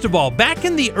first of all, back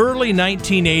in the early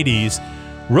 1980s,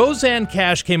 Rosanne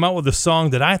Cash came out with a song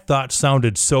that I thought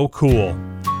sounded so cool.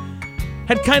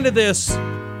 Had kind of this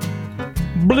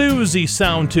bluesy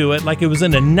sound to it, like it was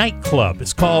in a nightclub.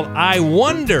 It's called I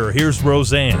Wonder. Here's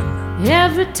Rosanne.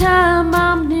 Every time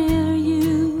I'm near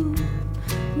you,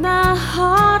 my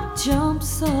heart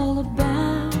jumps all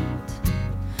about.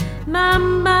 My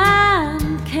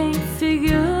mind can't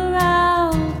figure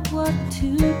out what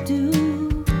to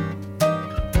do.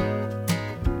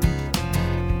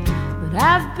 But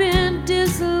I've been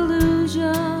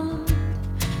disillusioned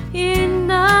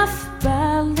enough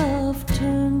by love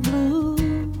turned blue.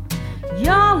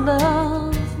 Your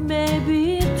love may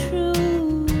be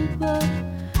true, but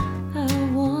I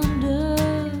wonder,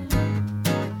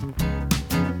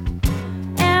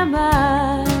 am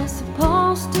I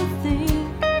supposed to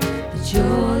think that your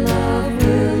love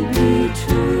will be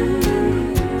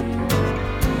true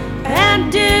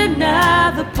and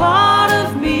deny the part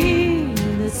of me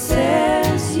that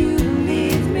says you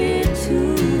leave me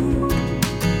too?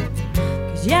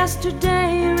 'Cause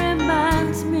yesterday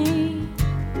reminds me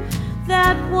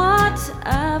that what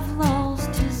I've lost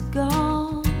is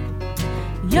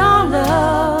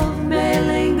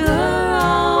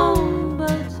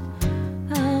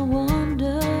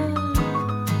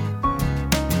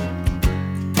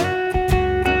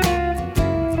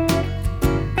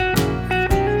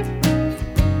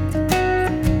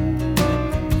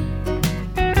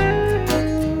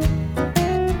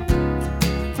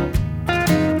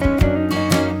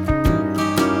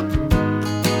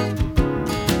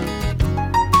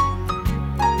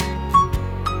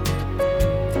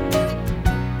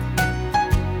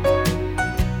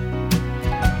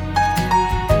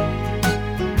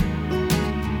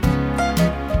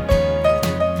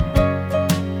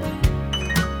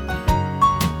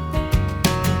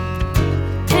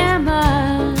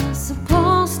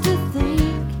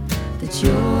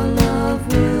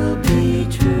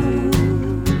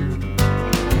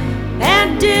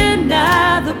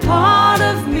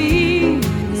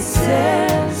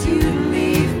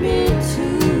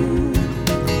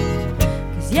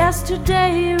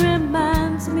today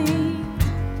reminds me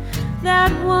that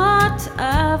what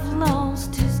I've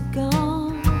lost is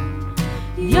gone.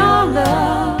 Your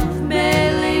love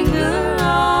may linger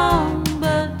on,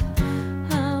 but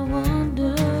I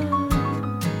wonder,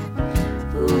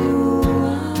 ooh,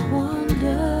 I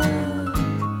wonder,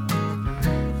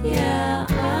 yeah,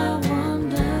 I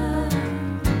wonder.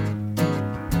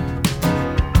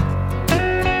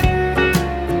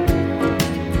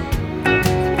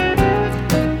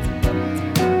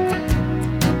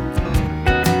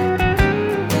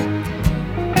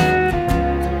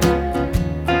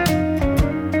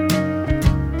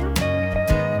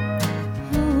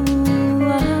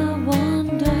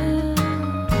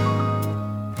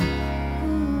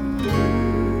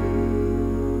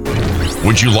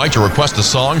 Would you like to request a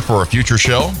song for a future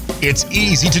show? It's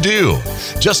easy to do.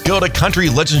 Just go to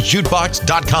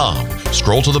CountryLegendsJukebox.com,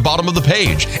 scroll to the bottom of the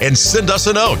page, and send us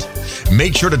a note.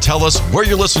 Make sure to tell us where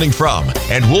you're listening from,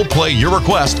 and we'll play your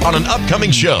request on an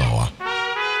upcoming show.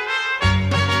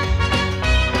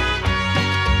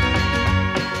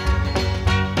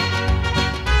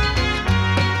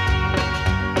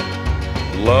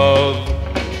 Love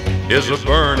is a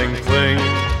burning thing,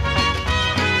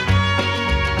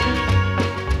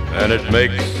 and it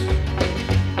makes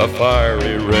a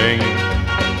fiery ring.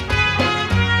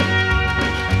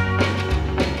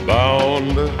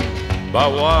 Bound by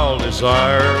wild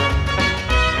desire,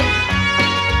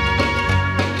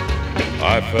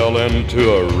 I fell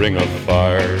into a ring of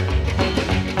fire.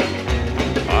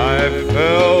 I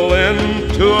fell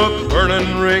into a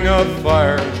burning ring of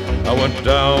fire. I went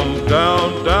down,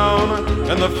 down, down,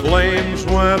 and the flames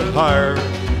went higher.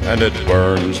 And it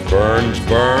burns, burns,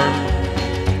 burns,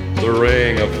 the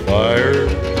ring of fire,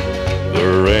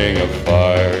 the ring of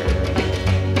fire.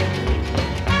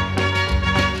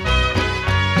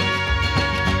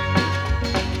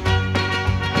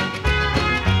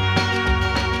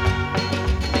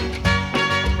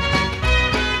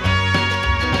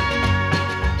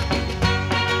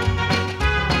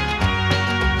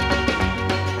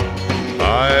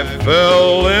 I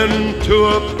fell into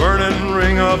a burning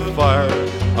ring of fire.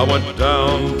 I went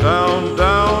down, down,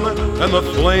 down, and the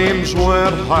flames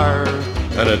went higher.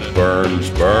 And it burns,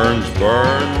 burns,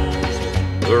 burns,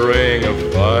 the ring of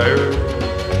fire,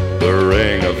 the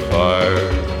ring of fire.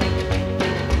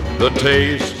 The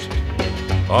taste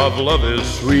of love is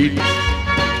sweet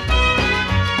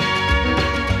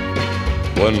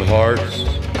when hearts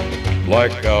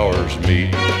like ours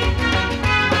meet.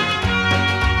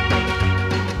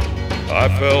 I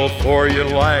fell for you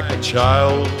like a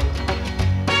child.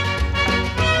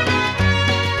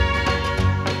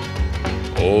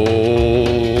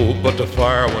 Oh, but the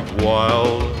fire went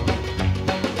wild.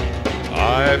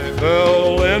 I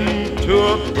fell into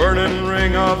a burning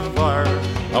ring of fire.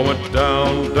 I went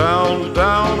down, down,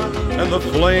 down, and the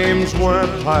flames went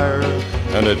higher.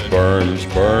 And it burns,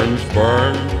 burns,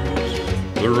 burns,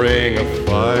 the ring of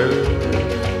fire,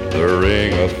 the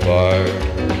ring of fire.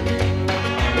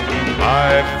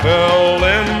 I fell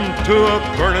into a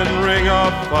burning ring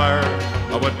of fire.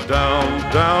 I went down,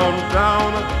 down,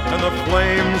 down, and the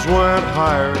flames went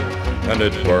higher. And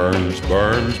it burns,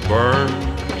 burns, burns,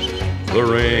 the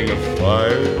ring of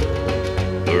fire,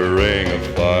 the ring of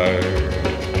fire.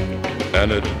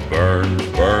 And it burns,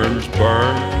 burns,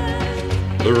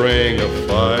 burns, the ring of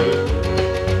fire,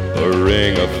 the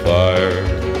ring of fire,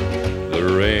 the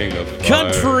ring of fire.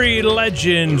 Country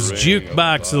Legends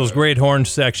Jukebox, those great horn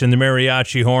section, the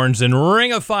mariachi horns, and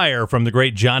Ring of Fire from the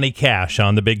great Johnny Cash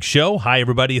on The Big Show. Hi,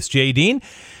 everybody, it's Jay Dean.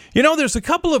 You know, there's a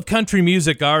couple of country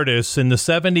music artists in the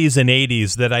 70s and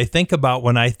 80s that I think about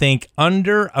when I think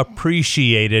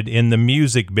underappreciated in the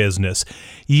music business.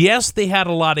 Yes, they had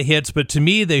a lot of hits, but to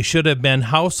me, they should have been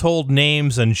household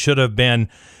names and should have been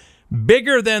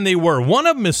bigger than they were. One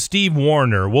of them is Steve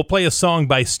Wariner. We'll play a song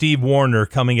by Steve Wariner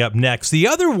coming up next. The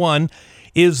other one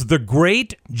is the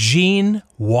great Gene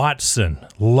Watson.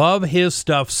 Love his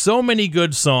stuff. So many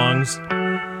good songs.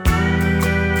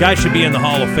 Guy should be in the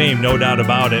Hall of Fame, no doubt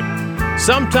about it.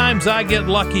 Sometimes I get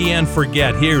lucky and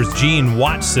forget. Here's Gene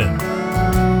Watson.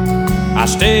 I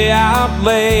stay out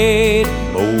late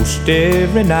most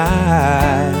every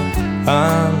night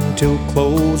until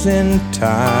closing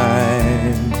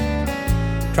time,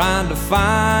 trying to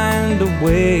find a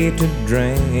way to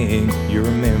drink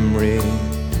your memory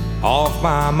off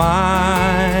my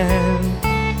mind.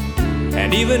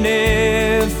 And even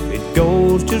if it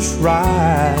goes just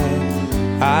right,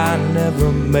 I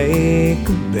never make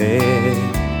a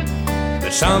bet.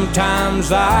 But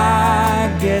sometimes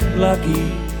I get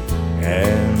lucky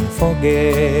and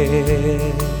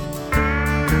forget.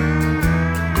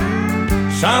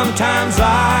 Sometimes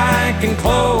I can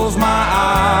close my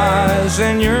eyes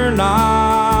and you're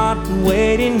not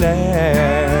waiting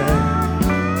there,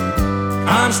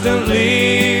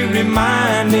 constantly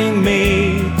reminding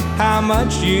me how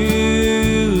much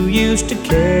you used to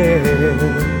care.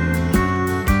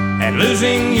 And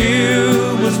losing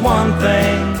you was one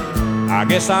thing I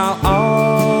guess I'll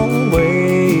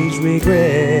always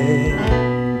regret.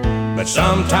 But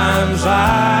sometimes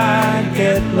I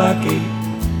get lucky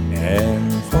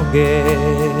and forget.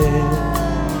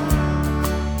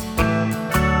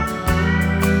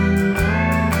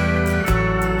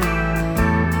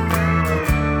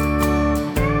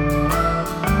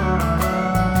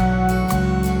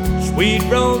 Sweet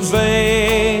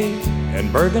rosé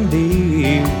and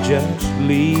burgundy just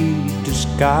lead to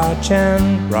scotch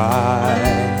and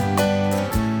rye.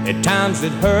 At times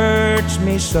it hurts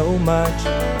me so much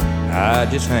I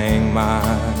just hang my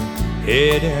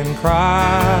head and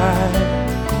cry.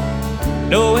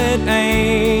 No, it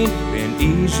ain't been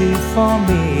easy for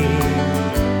me,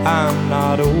 I'm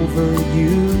not over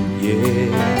you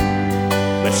yet.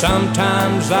 But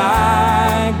sometimes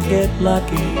I get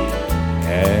lucky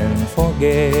and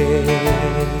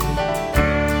forget.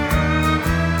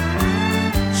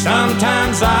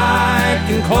 Sometimes I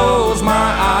can close my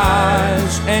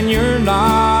eyes and you're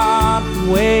not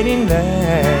waiting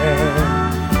there,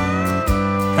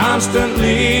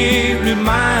 constantly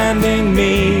reminding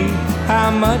me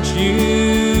how much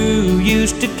you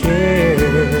used to care.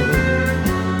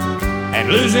 And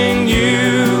losing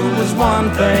you was one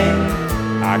thing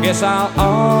I guess I'll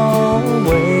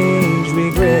always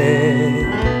regret.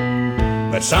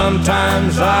 But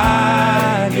sometimes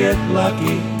I get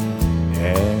lucky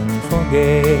and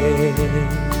forget.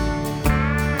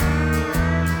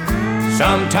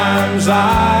 Sometimes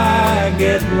I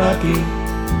get lucky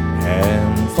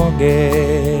and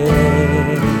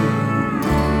forget.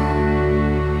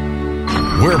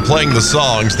 We're playing the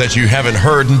songs that you haven't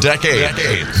heard in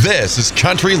decades. This is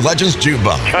Country Legends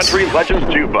Jukebox. Country Legends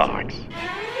Jukebox.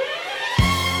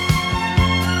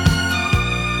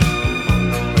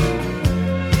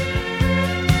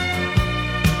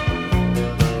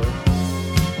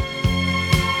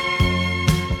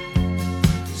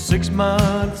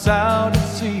 Months out at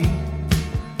sea,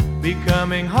 be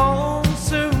coming home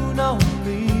soon on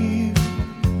leave.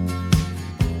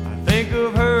 I think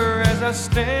of her as I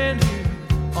stand here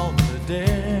on the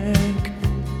deck.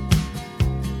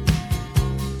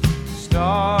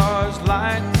 Stars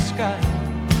light the sky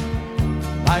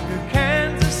like a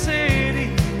Kansas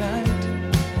City night.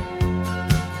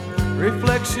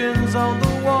 Reflections on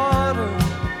the water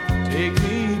take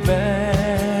me back.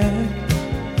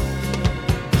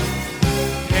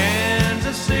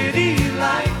 City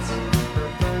lights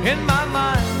in my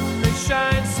mind, they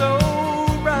shine so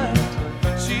bright.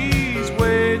 She's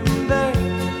waiting there,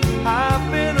 I've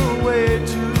been away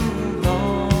too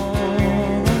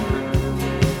long.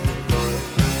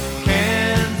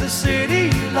 Kansas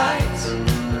City lights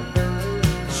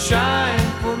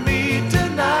shine for me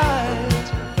tonight.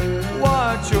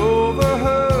 Watch over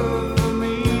her for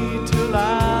me till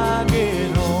I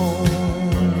get home.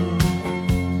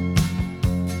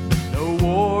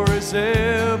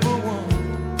 Ever won,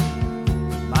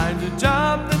 find a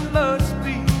job that must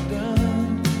be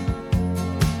done.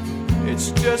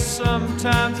 It's just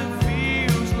sometimes it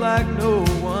feels like no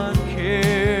one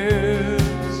cares.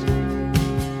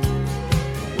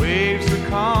 The waves are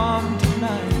calm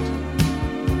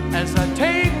tonight as I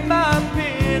take my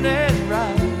pen and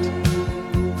write.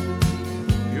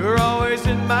 You're always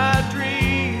in my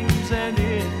dreams and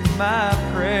in my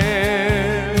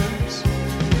prayers.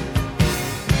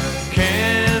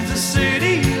 Kansas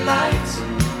City lights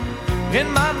in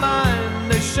my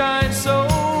mind, they shine so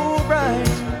bright.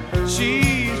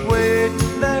 She's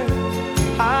waiting there,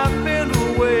 I've been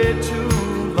away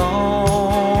too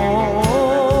long.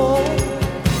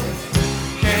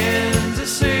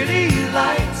 Kansas City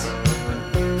lights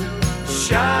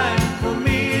shine for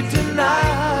me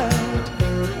tonight.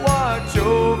 Watch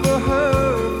over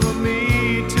her for me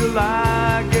till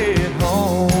I get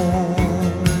home.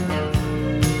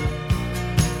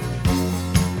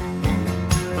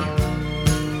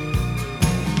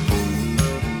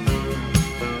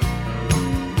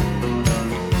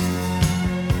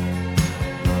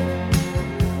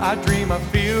 I dream I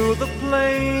feel the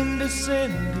plane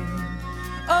descending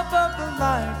above the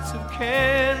lights of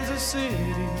Kansas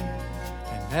City.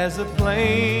 And as the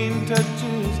plane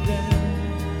touches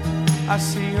down, I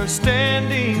see her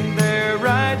standing there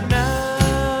right now.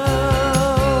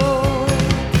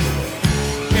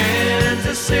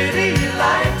 Kansas City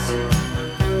lights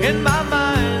in my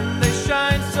mind, they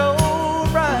shine so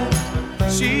bright.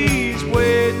 She's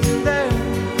waiting there,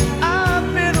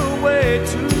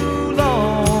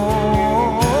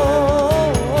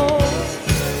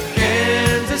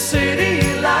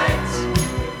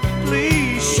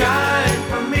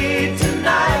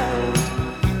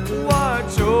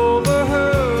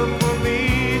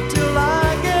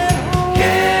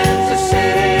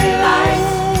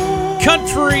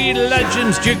 Country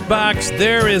Legends Jukebox.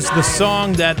 There is the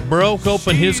song that broke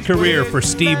open his career for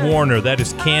Steve Wariner. That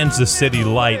is Kansas City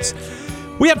Lights.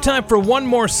 We have time for one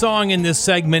more song in this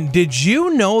segment. Did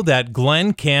you know that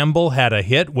Glen Campbell had a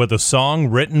hit with a song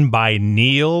written by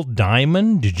Neil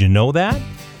Diamond? Did you know that?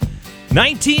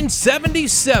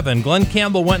 1977, Glen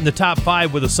Campbell went in the top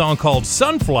 5 with a song called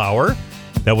Sunflower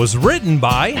that was written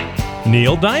by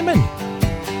Neil Diamond.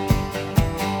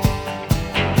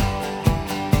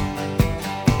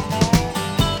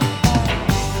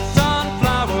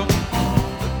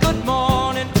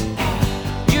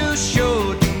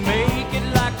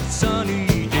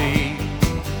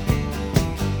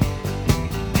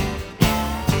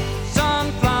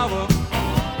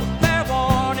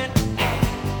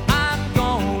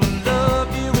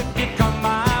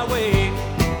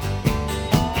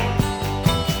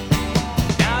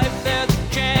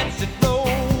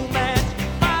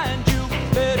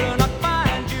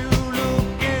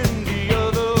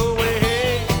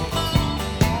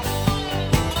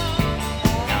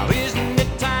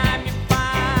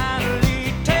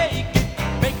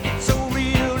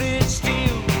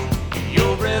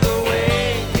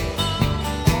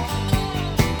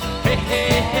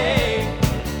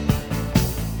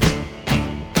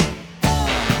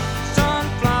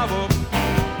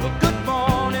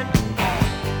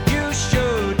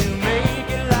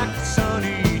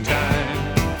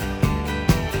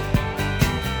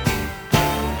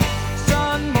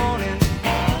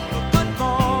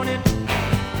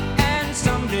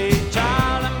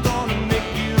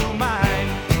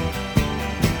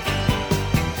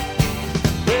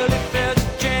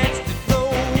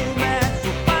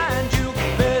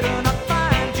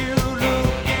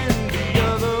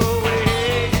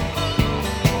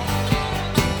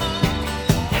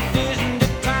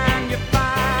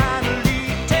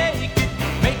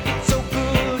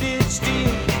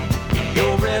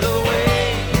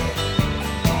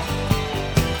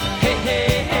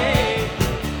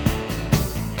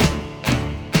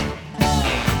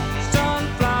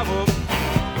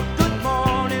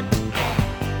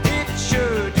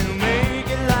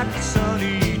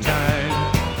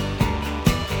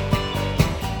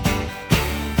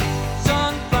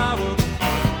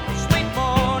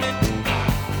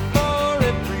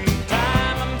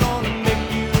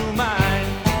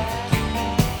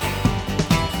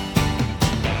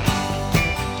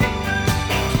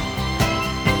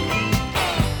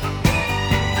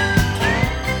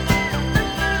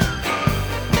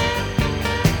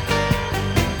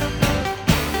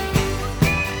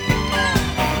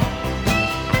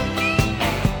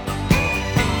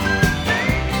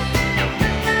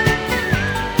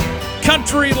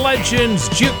 Country Legends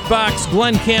Jukebox,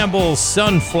 Glen Campbell's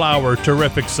Sunflower,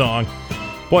 terrific song.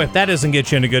 Boy, if that doesn't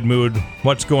get you in a good mood,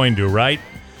 what's going to, right?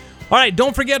 All right,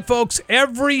 don't forget, folks,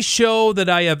 every show that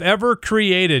I have ever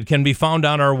created can be found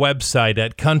on our website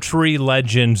at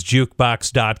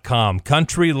countrylegendsjukebox.com,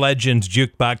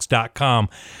 countrylegendsjukebox.com.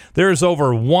 There's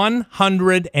over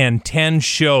 110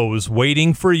 shows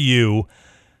waiting for you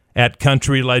at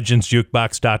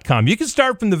countrylegendsjukebox.com. You can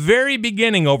start from the very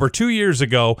beginning over 2 years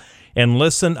ago and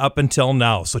listen up until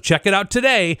now. So check it out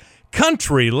today,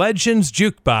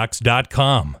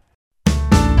 countrylegendsjukebox.com.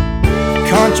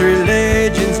 Country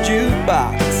Legends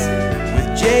Jukebox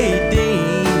with J.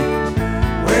 Dean,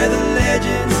 where the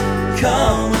legends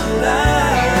come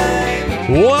alive.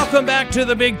 Welcome back to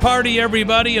the big party,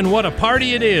 everybody, and what a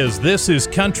party it is. This is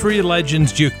Country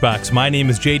Legends Jukebox. My name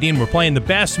is J. Dean. We're playing the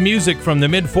best music from the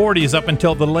mid-40s up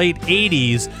until the late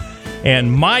 80s, and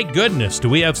my goodness, do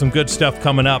we have some good stuff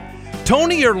coming up.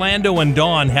 Tony Orlando and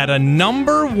Dawn had a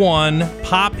 #1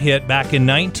 pop hit back in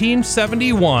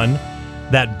 1971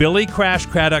 that Billy Crash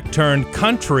Craddock turned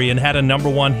country and had a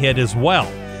 #1 hit as well.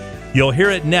 You'll hear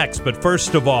it next, but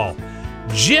first of all,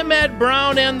 Jim Ed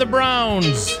Brown and the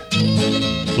Browns,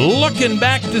 Looking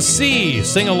Back to See.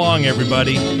 Sing along,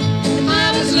 everybody.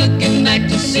 I was looking back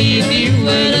to see if you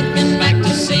were looking back to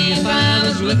see if I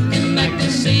was looking back to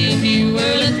see if you were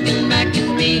looking back at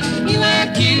me. You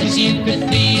were cute as you could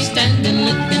be, standing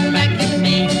looking back at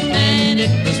me, and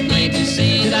it was plain to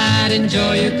see that I'd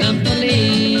enjoy your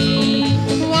company.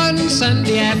 One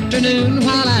Sunday afternoon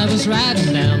while I was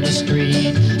riding down the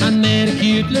street, I met a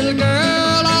cute little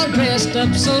girl all dressed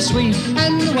up so sweet,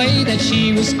 and the way that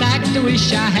she was stacked, I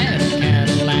wish I had a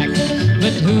Cadillac.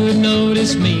 But who would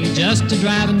notice me just a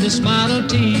driving this Model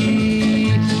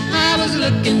T? I was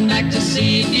looking back to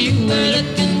see if you were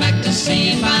looking back to see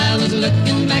if I was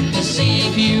looking back to see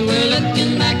if you were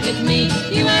looking back at me.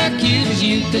 You were cute as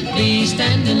you could be,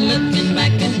 standing looking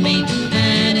back at me,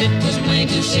 and it was plain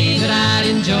to see that I'd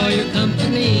enjoy your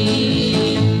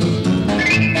company.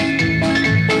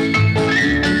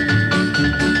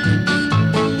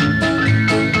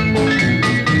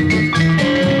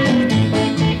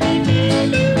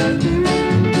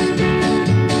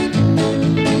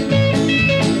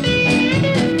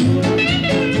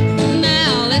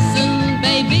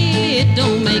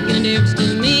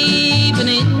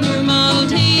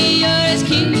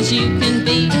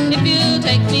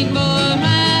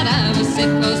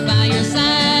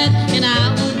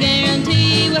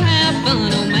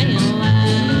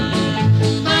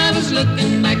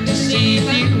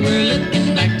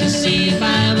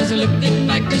 looking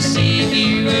back to see if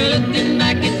you were looking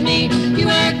back at me. You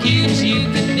were cute as you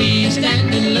could be,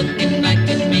 standing looking back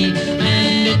at me.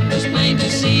 And it was plain to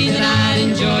see that I'd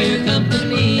enjoy your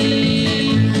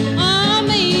company. Oh,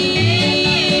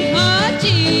 me, oh,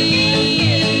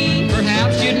 gee.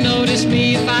 Perhaps you'd notice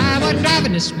me if I were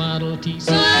driving this Model T.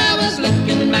 So I was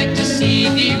looking back to see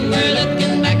if you were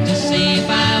looking back to see if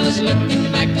I was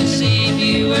looking back to see if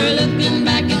you were looking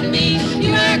back at me.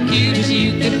 You were cute as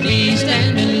you could be,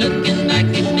 standing looking back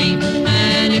at me.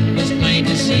 And it was plain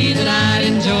to see that I'd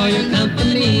enjoy your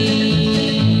company.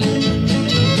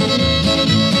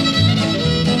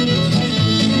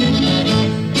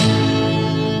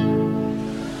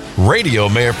 Radio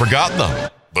may have forgotten them,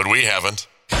 but we haven't.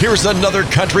 Here's another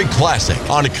country classic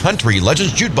on Country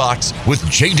Legends Jukebox with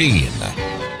J. Dean.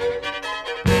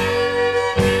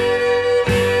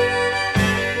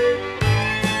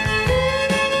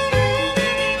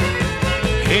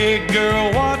 Hey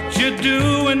girl, what you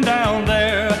doing down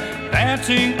there?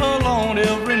 Dancing alone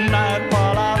every night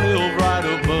while I live right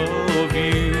above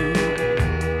you.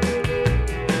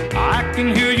 I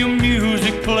can hear your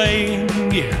music playing,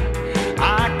 yeah.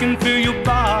 I can feel your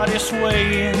body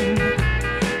swaying.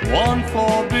 One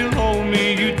floor below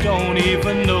me, you don't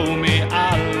even know me,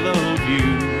 I love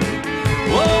you.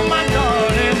 Oh my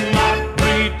darling, knock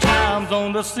 3 times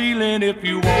on the ceiling if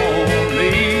you want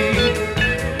me.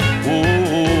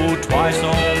 Oh, twice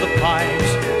on the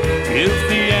pipes if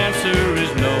the answer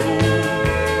is no.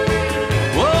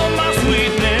 Oh, my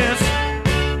sweetness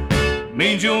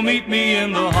means you'll meet me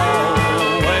in the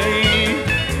hallway.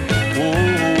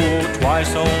 Oh,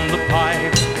 twice on the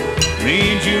pipes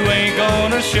means you ain't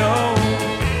gonna show.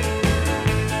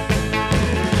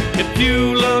 If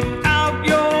you look out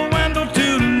your window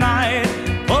tonight,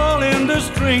 pulling the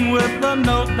string with the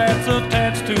note that's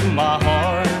attached to my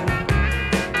heart.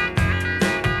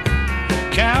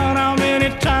 Count how many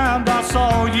times I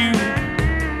saw you,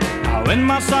 how in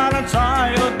my silence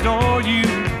I adore you.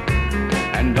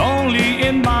 And only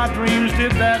in my dreams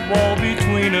did that wall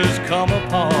between us come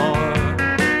apart.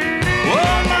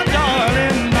 Oh, my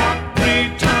darling, knock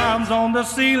 3 times on the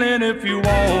ceiling if you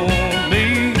want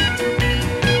me.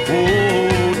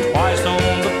 Oh, twice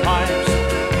on the pipes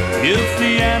if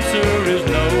the answer is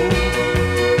no.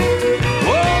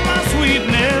 Oh, my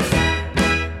sweetness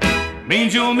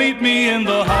means you'll meet me in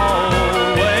the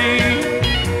hallway.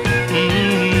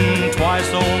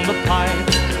 Twice on the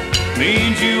pipes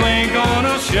means you ain't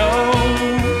gonna show.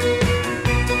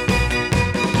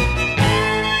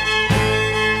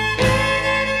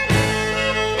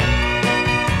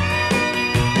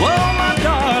 Well, my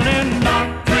darling, knock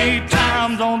 3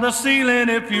 times on the ceiling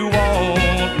if you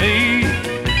want me.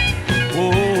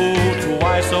 Oh,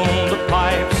 twice on the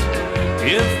pipes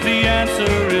if the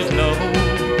answer is no.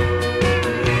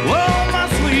 Well, my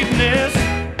sweetness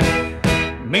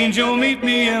means you'll meet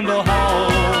me in the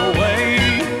hallway.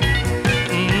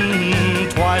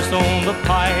 Twice on the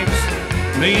pipes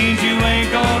means you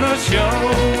ain't gonna show.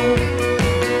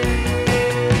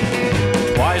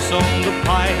 Twice on the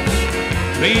pipes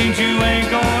means you ain't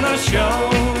gonna show.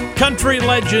 Country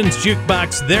Legends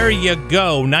Jukebox, there you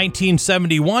go.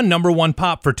 1971, number 1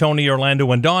 pop for Tony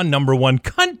Orlando and Dawn, number 1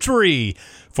 country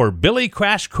for Billy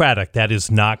Crash Craddock. That is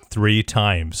knocked 3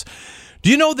 times. Do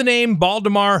you know the name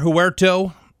Baldemar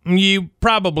Huerto? You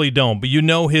probably don't, but you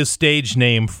know his stage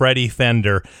name, Freddie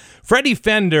Fender. Freddie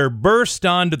Fender burst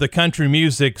onto the country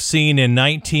music scene in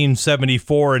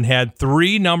 1974 and had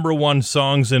 3 number 1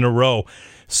 songs in a row.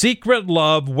 Secret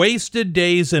Love, Wasted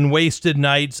Days and Wasted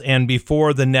Nights, and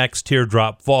Before the Next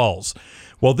Teardrop Falls.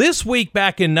 Well, this week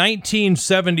back in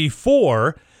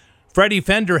 1974, Freddie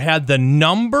Fender had the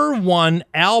number 1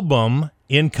 album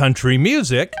in country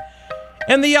music,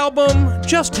 and the album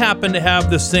just happened to have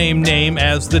the same name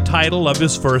as the title of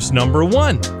his first number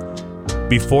 1.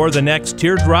 Before the Next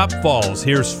Teardrop Falls,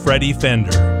 here's Freddie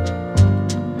Fender.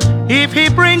 If he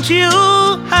brings you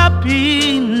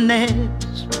happiness,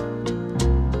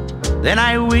 then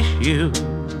I wish you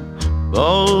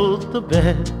both the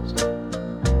best.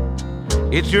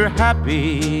 It's your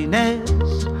happiness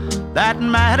that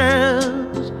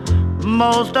matters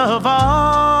most of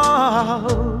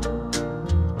all.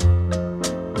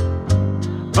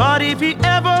 But if he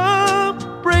ever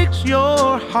breaks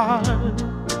your heart,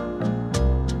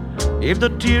 if the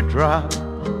teardrop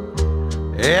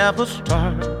ever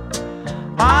start,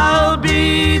 I'll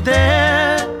be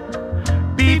there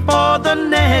before the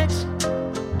next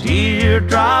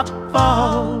teardrop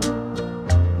falls.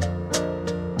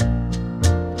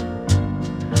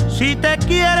 Si te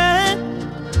quiere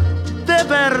de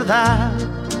verdad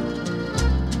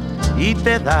y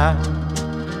te da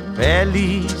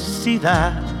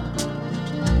felicidad,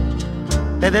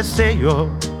 te deseo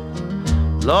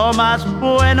lo más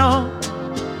bueno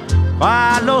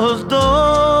para los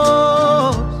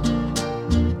dos.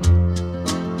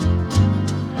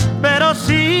 Pero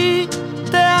si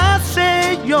te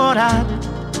hace llorar,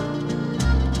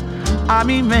 a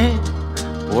mí me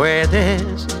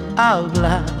puedes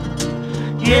hablar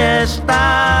y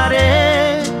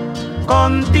estaré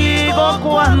contigo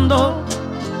cuando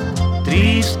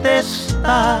triste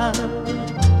estás.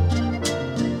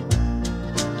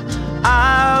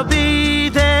 I'll be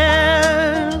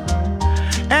there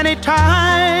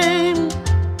anytime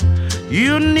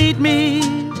you need me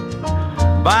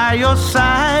by your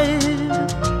side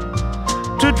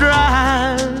to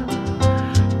drive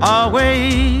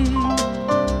away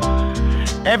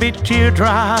every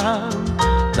teardrop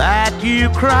that you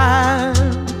cry.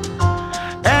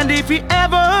 And if he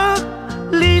ever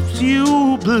leaves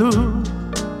you blue,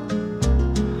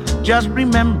 just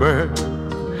remember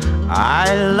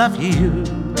I love you,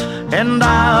 and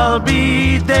I'll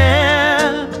be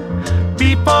there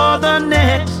before the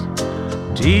next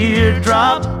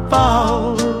teardrop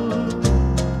falls.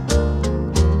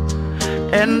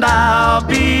 And I'll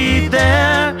be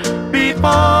there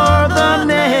before the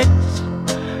next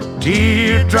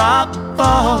teardrop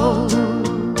falls.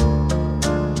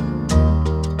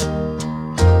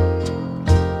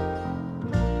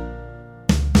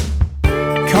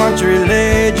 Country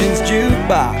Legends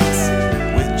Jukebox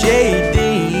with J.D.,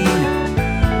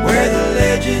 where the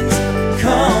legends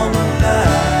come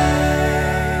alive.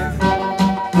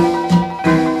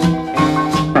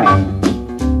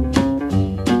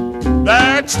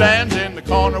 There it stands in the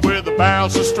corner where the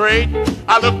barrels are straight.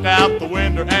 I looked out the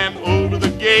window and over the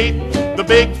gate. The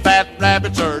big fat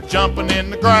rabbits are jumping in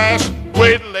the grass.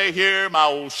 Wait till they hear my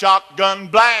old shotgun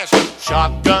blast.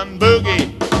 Shotgun boogie,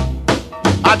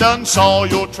 I done saw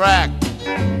your track.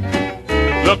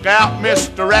 Look out,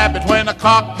 Mr. Rabbit, when I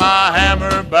cock my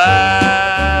hammer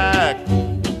back.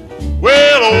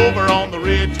 Well, over on the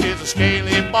ridge is a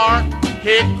scaly bark.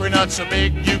 Hickory nuts so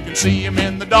big you can see 'em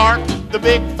in the dark. The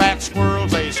big fat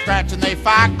squirrels, they scratch and they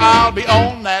fight. I'll be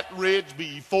on that ridge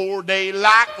before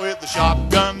daylight with the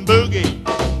shotgun boogie.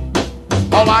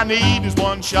 All I need is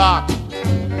one shot.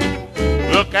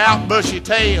 Look out, bushy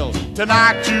tail,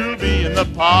 tonight you'll be in the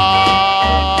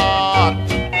pot.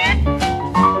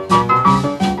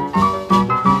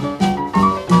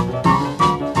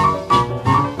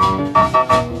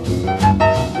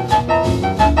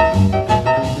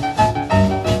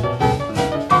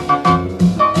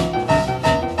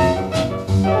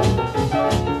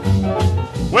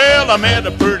 I met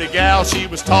a pretty gal, she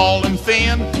was tall and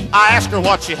thin. I asked her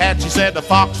what she had, she said a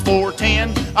Fox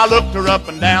 410. I looked her up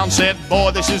and down, said,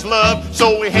 boy, this is love.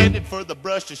 So we headed for the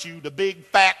brush to shoot a big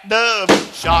fat dove.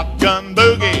 Shotgun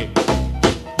boogie,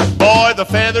 boy, the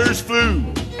feathers flew.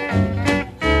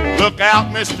 Look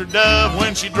out, Mr. Dove,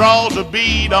 when she draws a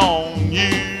bead on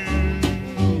you.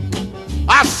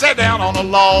 I sat down on a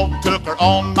log, took her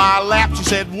on my lap. She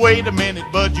said, wait a minute,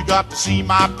 bud, you got to see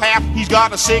my pap. He's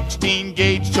got a 16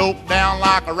 gauge choked down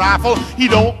like a rifle. He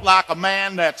don't like a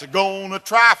man that's a-gonna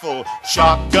trifle.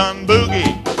 Shotgun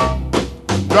boogie,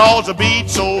 draws a bead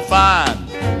so fine.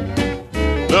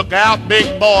 Look out,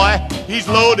 big boy, he's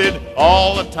loaded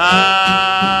all the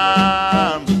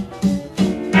time.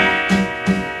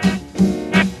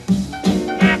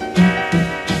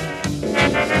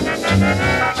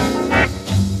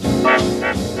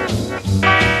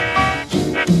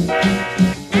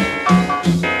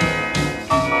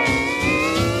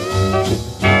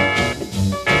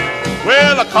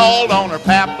 Well, I called on her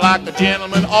pap like the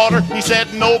gentleman oughter. He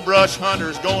said, no brush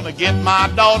hunter's gonna get my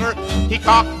daughter. He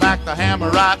cocked back the hammer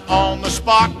right on the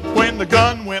spot. When the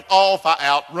gun went off, I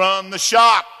outrun the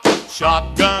shot.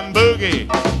 Shotgun boogie,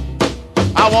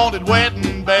 I wanted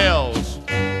wedding bells.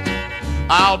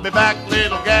 I'll be back,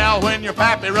 little gal, when your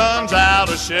pappy runs out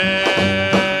of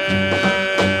shell.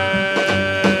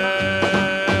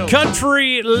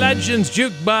 Country Legends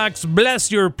Jukebox, bless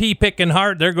your pea-picking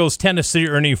heart. There goes Tennessee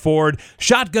Ernie Ford.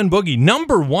 Shotgun Boogie,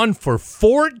 #1 for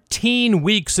 14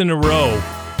 weeks in a row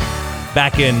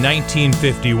back in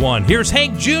 1951. Here's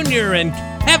Hank Jr. and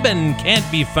Heaven Can't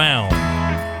Be Found.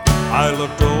 I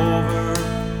looked over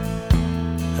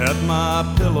at my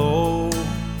pillow,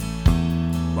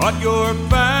 but your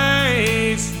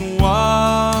face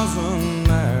wasn't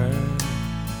there.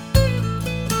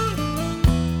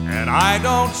 And I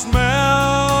don't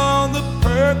smell the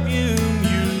perfume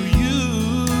you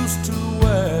used to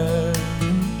wear.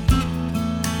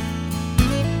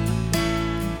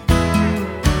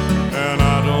 And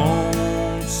I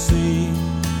don't see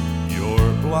your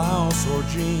blouse or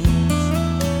jeans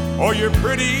or your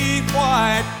pretty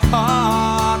white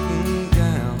cotton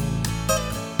gown.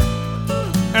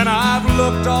 And I've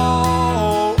looked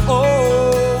all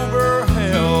over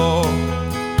hell,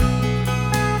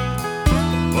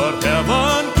 but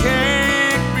heaven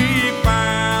can't be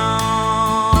found.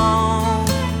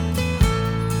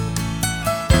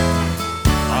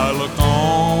 I looked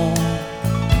on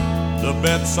the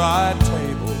bedside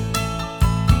table,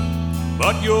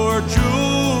 but your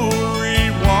jewelry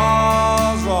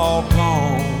was all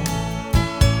gone.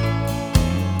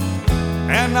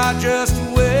 And I just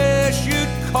wish you'd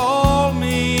call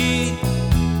me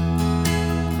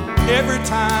every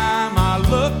time I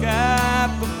look at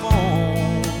the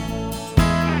phone.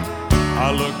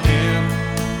 I looked in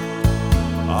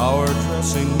our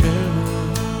dressing mirror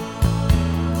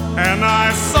and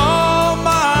I saw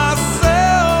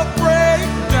myself break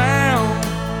down.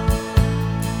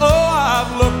 Oh,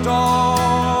 I've looked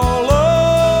all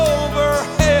over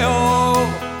hell,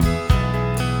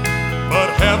 but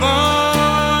heaven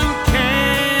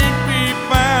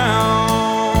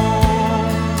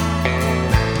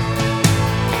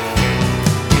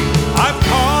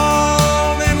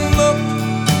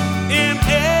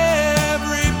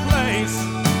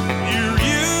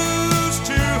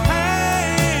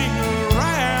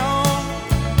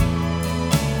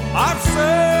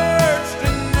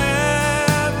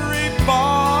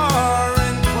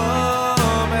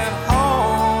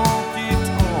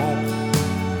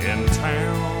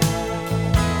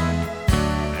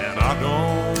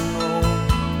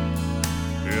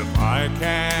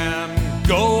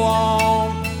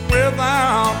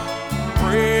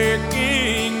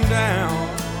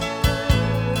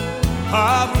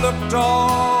looked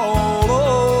all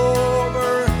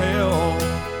over hell,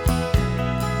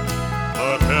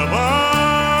 but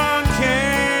heaven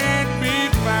can't be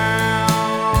found.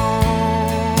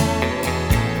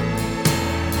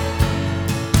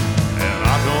 And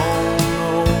I don't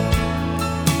know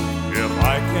if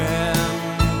I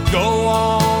can go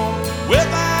on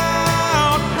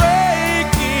without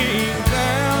breaking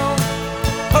down.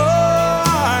 Oh,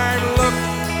 I looked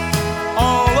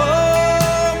all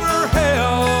over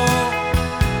hell,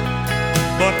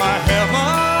 but my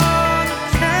heaven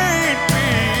can't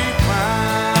be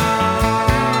found.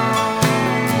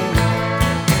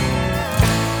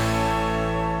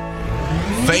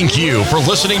 Thank you for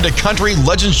listening to Country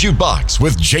Legends Jukebox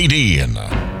with JD.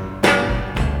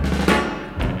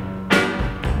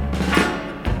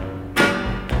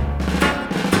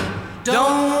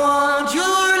 Don't want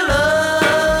your love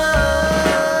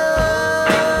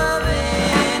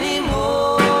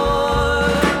anymore.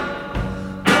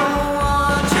 Don't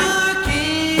want your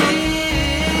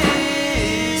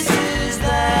kisses,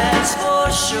 that's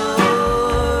for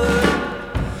sure.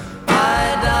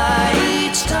 I die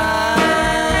each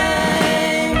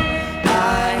time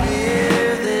I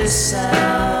hear this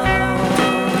sound.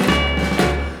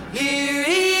 Here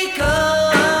he comes,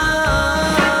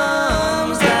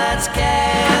 that's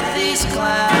Kathy's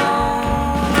clown.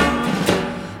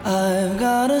 I've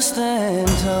gotta stand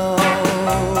tall.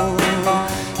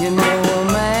 You know a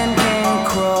man can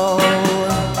crawl.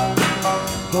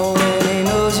 Oh, when he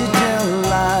knows you tell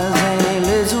lies and he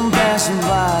lives on passing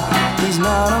by, he's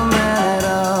not a man at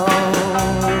all.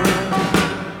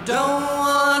 Don't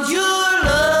want your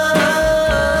love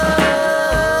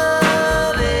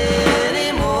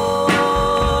anymore.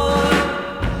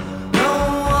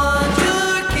 Don't want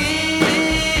your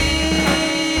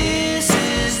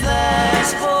kisses,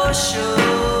 that's for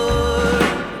sure.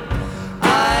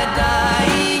 I die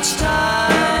each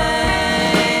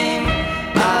time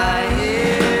I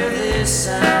hear this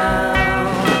sound.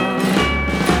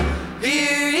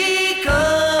 Here he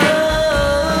comes,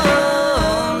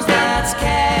 that's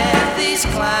Kathy's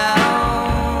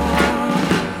clown.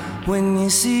 When you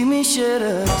see me shed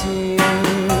a tear,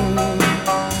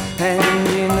 and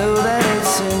you know that it's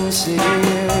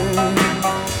sincere,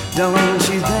 don't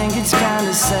you think it's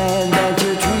kinda sad that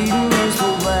you're treating me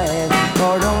so bad,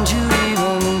 or don't you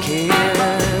even care?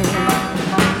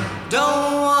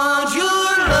 Don't want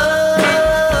your love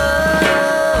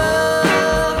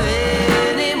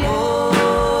anymore.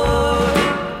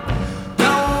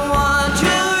 Don't want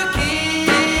your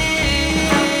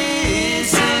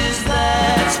kisses,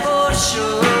 that's for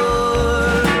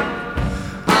sure.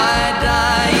 I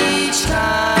die each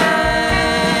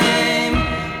time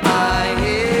I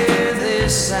hear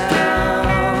this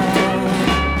sound.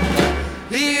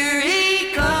 Here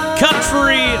he comes.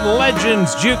 Country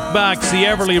Legends Jukebox, the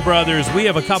Everly Brothers. We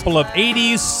have a couple of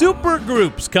 80s super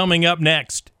groups coming up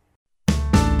next.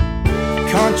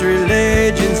 Country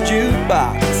Legends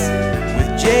Jukebox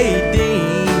with J.D.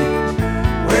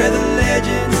 where the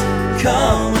legends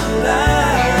come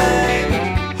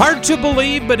alive. Hard to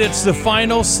believe, but it's the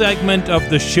final segment of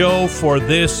the show for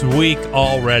this week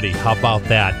already. How about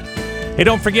that? Hey,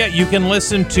 don't forget, you can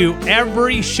listen to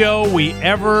every show we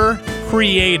ever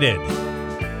created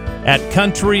at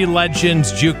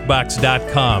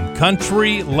countrylegendsjukebox.com.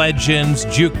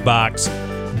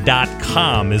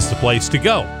 countrylegendsjukebox.com is the place to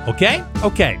go. Okay?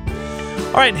 Okay.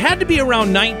 All right, had to be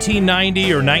around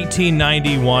 1990 or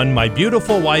 1991. My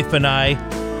beautiful wife and I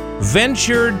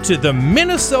ventured to the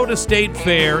Minnesota State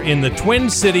Fair in the Twin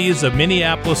Cities of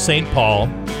Minneapolis, St. Paul,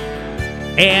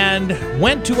 and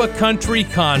went to a country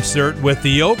concert with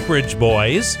the Oak Ridge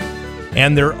Boys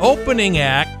and their opening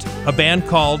act, a band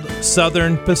called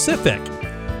Southern Pacific.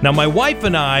 Now, my wife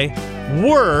and I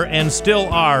were and still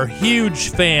are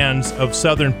huge fans of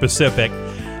Southern Pacific.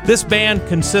 This band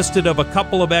consisted of a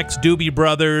couple of ex-Doobie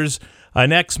Brothers,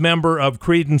 an ex-member of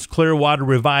Creedence Clearwater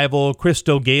Revival,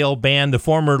 Crystal Gale Band, the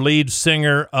former lead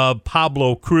singer of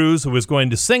Pablo Cruz, who was going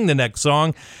to sing the next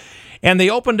song, and they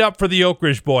opened up for the Oak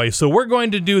Ridge Boys. So we're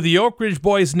going to do the Oak Ridge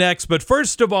Boys next, but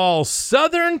first of all,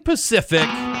 Southern Pacific.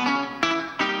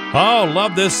 Oh,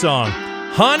 love this song.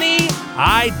 Honey,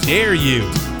 I Dare You.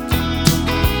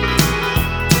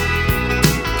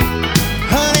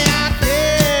 Honey, I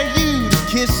dare you to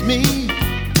kiss me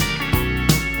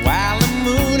while the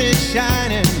moon is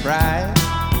shining bright.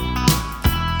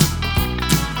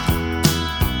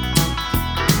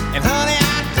 And honey,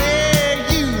 I dare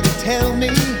you to tell me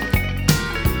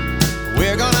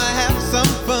we're gonna have some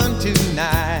fun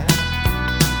tonight.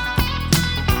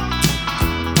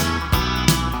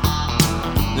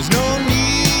 There's no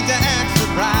need to act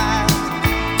surprised.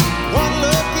 One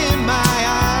look in my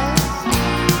eyes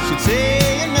should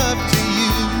say enough to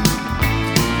you.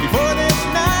 Before this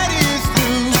night is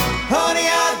through, honey,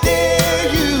 I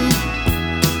dare you.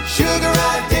 Sugar,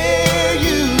 I dare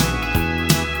you.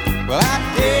 Well, I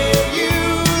dare you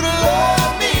to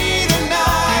love me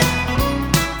tonight.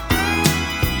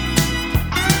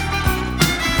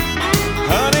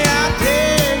 Honey, I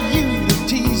dare you to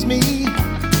tease me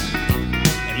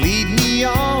and lead me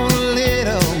on a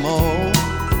little more.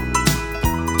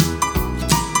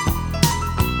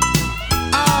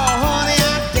 Oh, honey,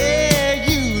 I dare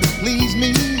you to please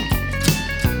me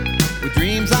with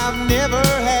dreams I've never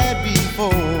had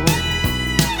before.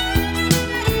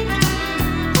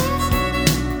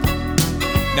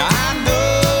 Now I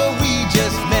know we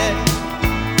just met,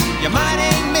 your mind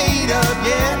ain't made up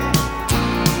yet,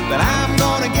 but I'm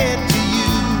gonna get to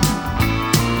you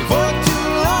before too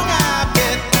long, I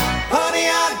bet. Honey,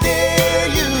 I dare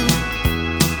you.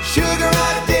 Sugar,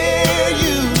 I dare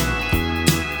you.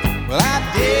 Well, I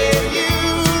dare you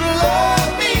to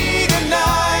love me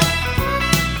tonight.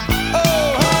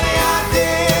 Oh, honey, I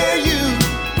dare you.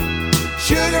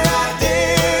 Sugar, I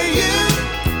dare you.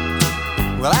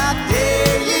 Well, I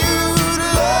dare you to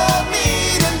love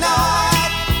me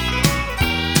tonight.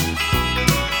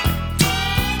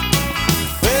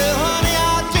 Well, honey,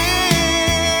 I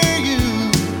dare you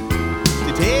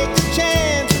to take the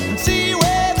chance and see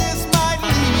where this might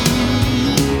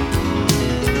lead.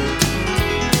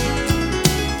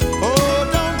 Oh,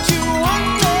 don't you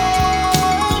wonder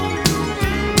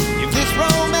if this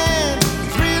romance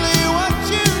is really what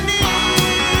you need?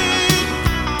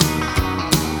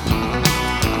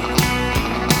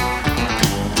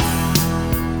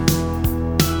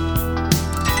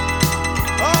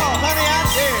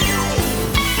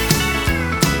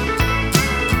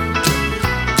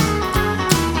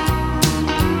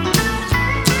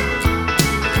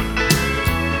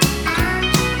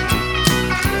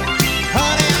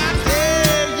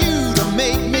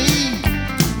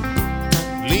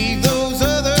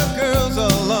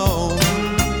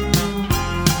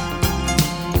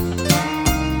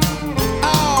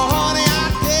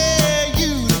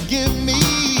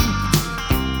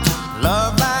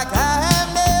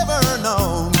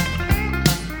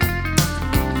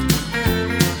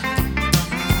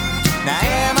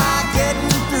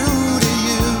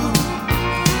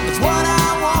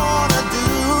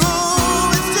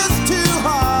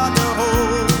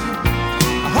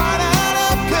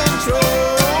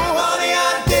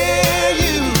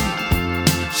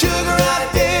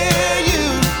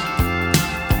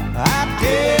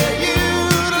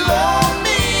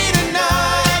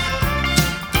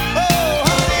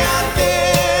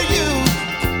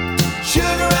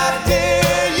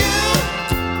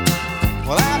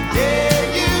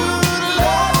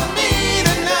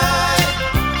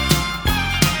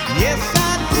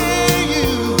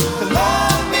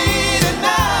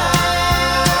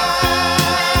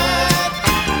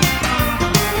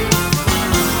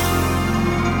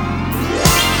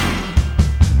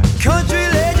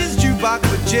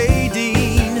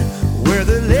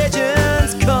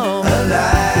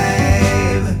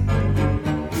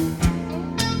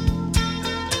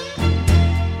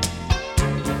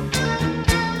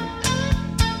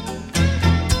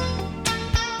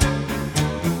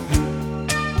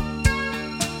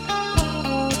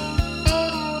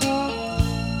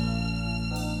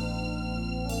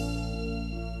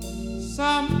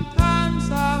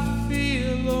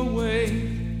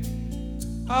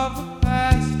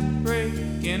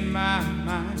 in my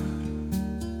mind.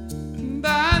 And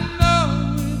I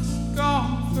know it's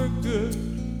gone for good,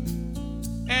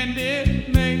 and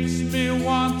it makes me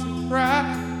want to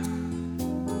cry.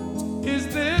 Is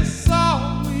this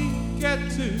all we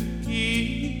get to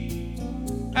keep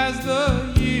as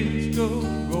the years go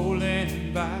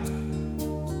rolling by?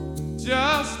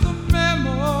 Just a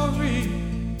memory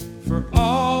for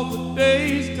all the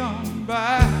days gone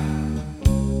by.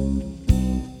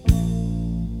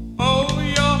 Oh,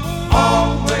 you're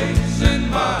always in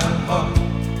my heart,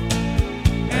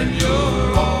 and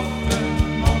you're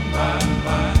often on my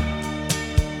mind.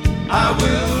 I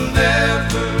will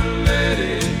never let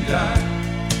it die,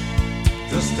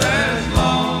 just as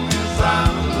long as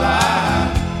I'm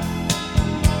alive.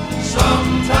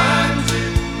 Sometimes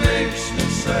it makes me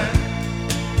sad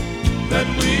that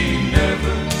we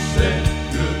never said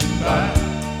goodbye.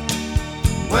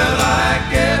 Well, I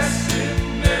guess it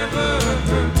never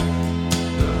hurt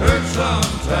to hurt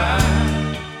sometime.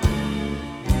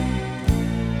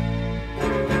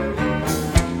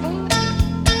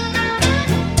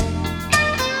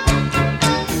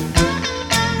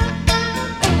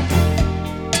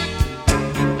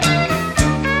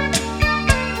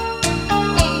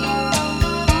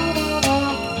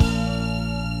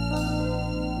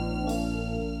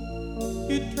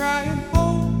 You try and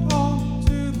hold on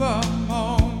to the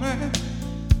moment,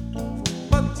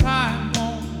 but time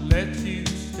won't let you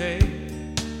stay.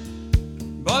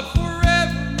 But for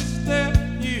every step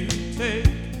you take,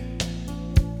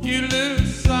 you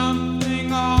lose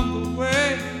something on the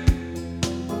way.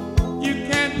 You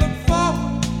can't look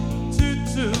forward to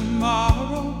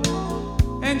tomorrow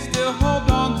and still hold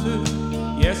on to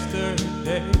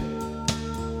yesterday.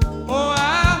 Oh,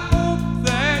 I hope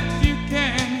that you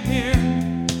can hear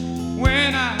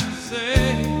when I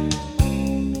say,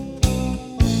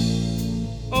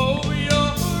 oh,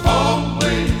 you're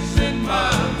always in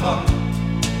my heart,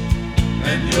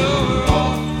 and you're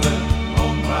often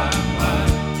on my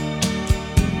mind.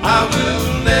 I will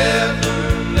never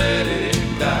let it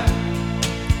die,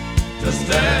 just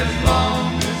as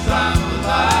long as I'm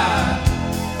alive.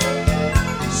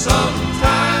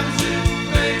 Sometimes it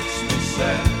makes me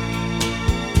sad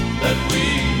that we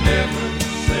never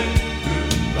said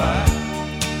goodbye.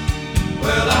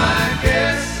 Well, I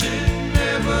guess it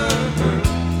never hurt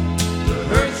to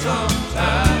hurt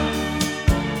sometime.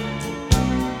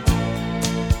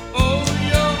 Oh,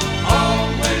 you're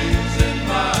always in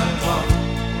my heart,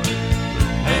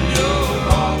 and you're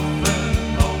often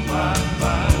on my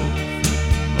mind.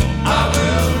 I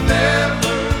will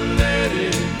never let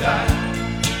it die,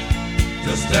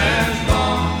 just as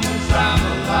long as I'm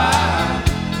alive.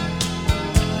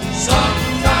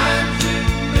 Sometimes it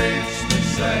makes me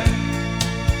sad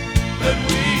that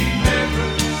we never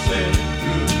said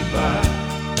goodbye.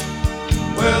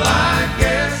 Well, I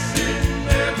guess it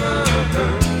never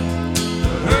hurt to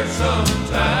hurt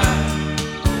sometime.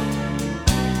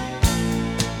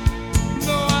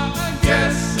 No, I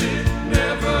guess it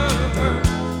never hurt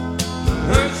to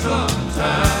hurt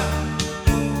sometime.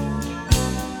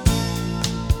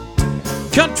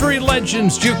 Country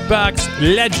Legends Jukebox,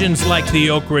 legends like the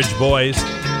Oak Ridge Boys.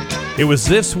 It was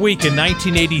this week in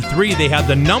 1983 they had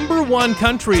the #1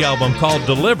 country album called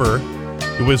Deliver.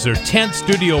 It was their 10th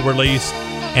studio release,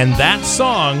 and that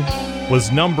song was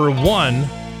 #1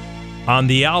 on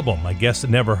the album. I guess it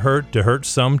never hurt to hurt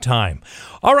sometime.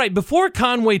 All right, before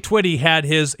Conway Twitty had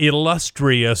his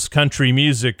illustrious country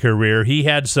music career, he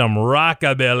had some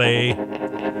rockabilly.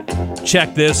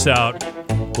 Check this out.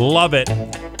 Love it.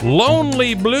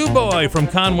 Lonely Blue Boy from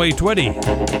Conway Twitty.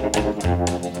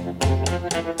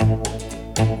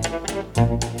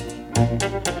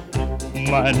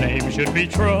 My name should be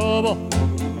trouble.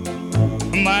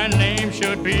 My name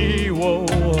should be woe.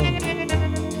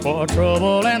 For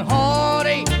trouble and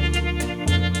heartache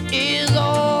is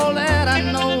all that I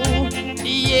know.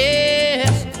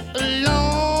 Yes,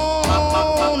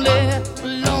 lonely,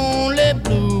 lonely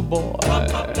blue boy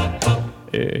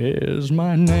is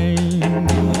my name.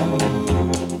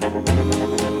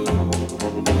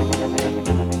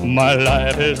 My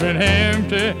life has been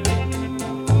empty.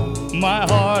 My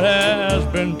heart has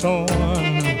been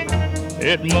torn.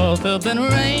 It must have been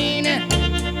raining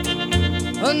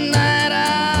the night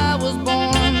I was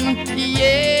born.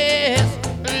 Yes,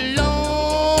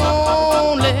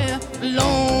 lonely,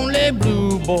 lonely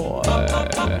blue boy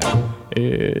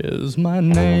is my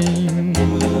name.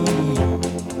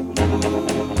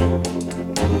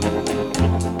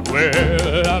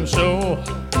 Well,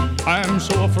 I'm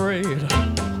so afraid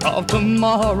of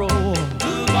tomorrow.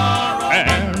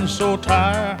 And so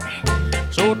tired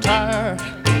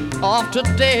of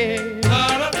today.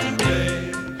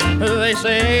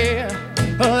 say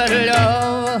that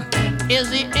love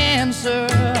is the answer,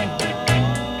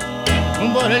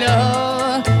 but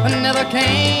love never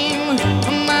came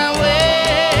my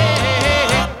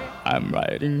way. I'm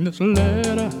writing this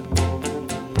letter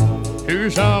to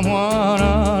someone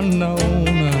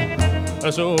unknown,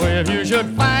 so if you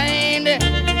should find it,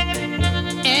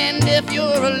 and if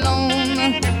you're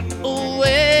alone,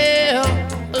 well,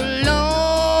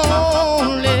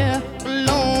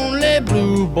 lonely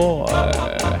blue boy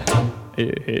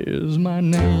is my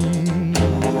name.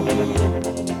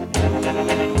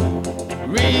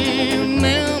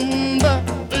 Remember,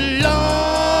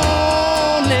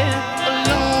 lonely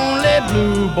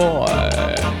blue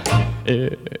boy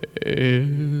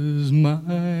is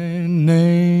my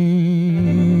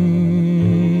name.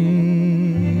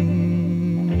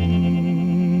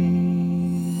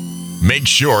 Make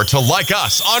sure to like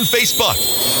us on Facebook.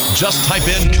 Just type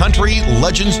in Country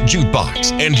Legends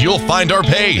Jukebox and you'll find our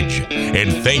page.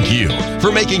 And thank you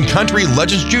for making Country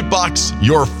Legends Jukebox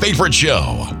your favorite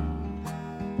show.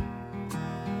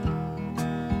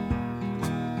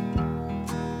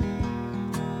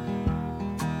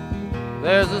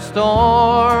 There's a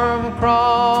storm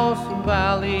across the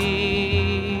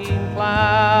valley,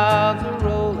 clouds are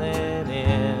rolling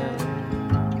in.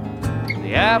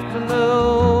 The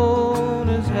afternoon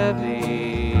is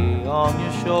heavy on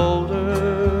your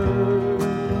shoulders.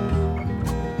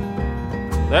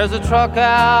 There's a truck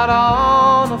out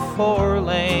on the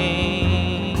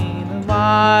 4-lane, a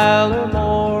mile or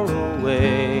more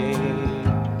away.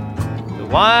 The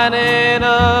whining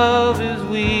of his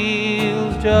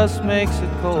wheels just makes it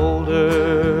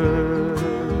colder.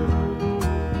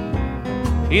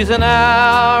 He's an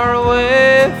hour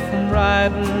away from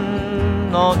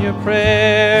riding on your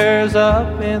prayers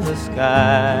up in the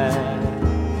sky.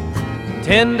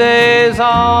 10 days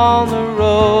on the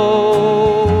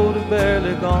road,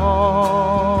 barely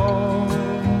gone.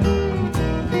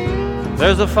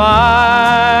 There's a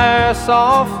fire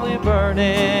softly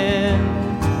burning,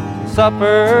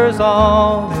 supper's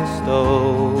on the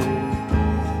stove.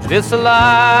 It's the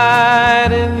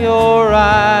light in your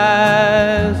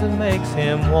eyes that makes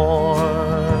him warm.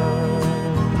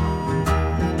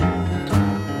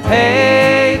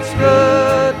 Hey, it's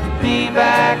good to be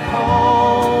back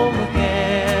home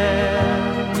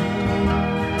again.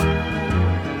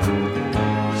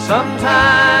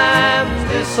 Sometimes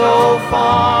this old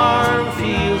farm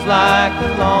feels like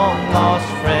a long-lost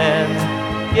friend.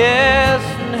 Yes,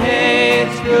 and hey,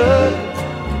 it's good to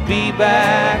be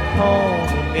back home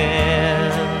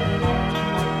again.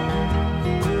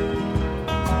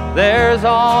 There's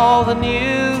all the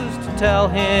news to tell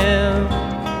him.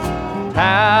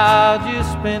 How'd you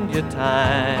spend your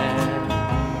time?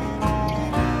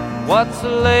 What's the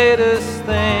latest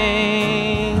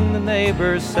thing the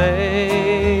neighbors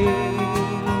say?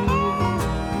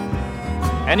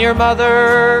 And your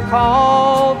mother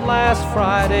called last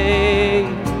Friday.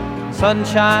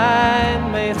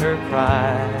 Sunshine made her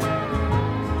cry.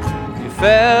 You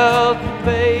felt the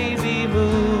baby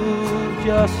move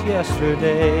just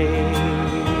yesterday.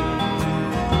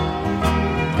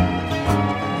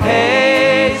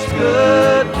 Hey, it's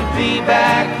good to be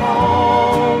back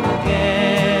home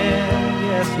again.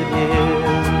 Yes, it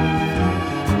is.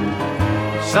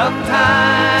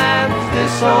 Sometimes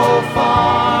this old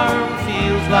farm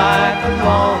feels like a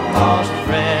long-lost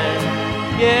friend.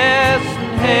 Yes,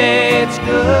 and hey, it's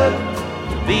good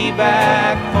to be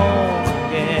back home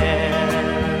again.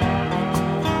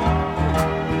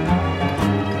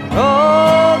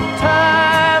 Oh, the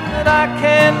time that I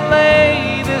can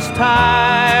lay this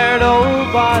tired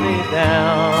old body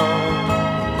down,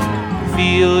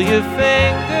 feel your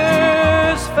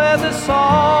fingers feather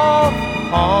soft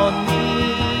on me.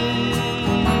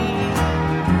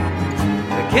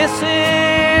 The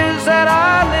kisses that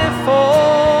I live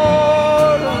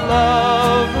for, the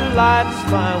love that lights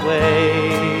my way,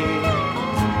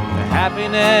 the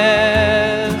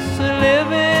happiness of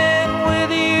living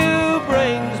with you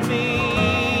brings me.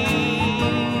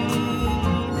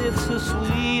 It's the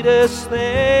sweetest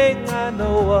thing I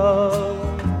know of,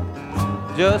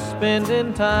 just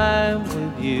spending time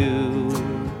with you.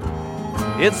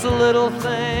 It's the little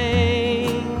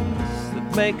things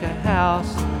that make a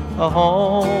house a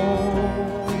home.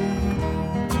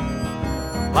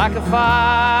 Like a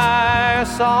fire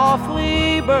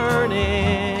softly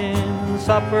burning,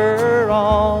 supper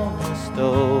on the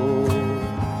stove.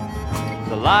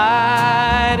 The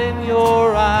light in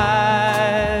your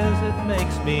eyes, it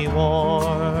makes me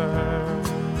warm.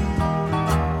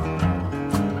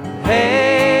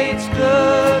 Hey, it's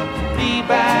good to be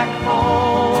back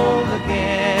home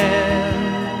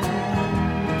again.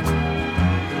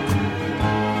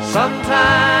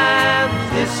 Sometimes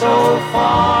this old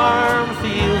farm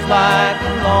feels like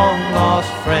a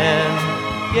long-lost friend.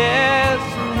 Yes,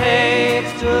 and hey,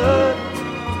 it's good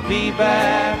to be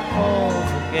back home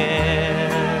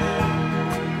again.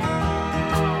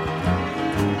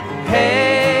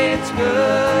 Hey, it's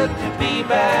good to be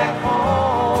back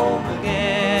home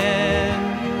again.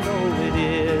 You know it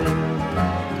is.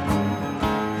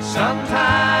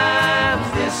 Sometimes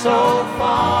this old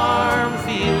farm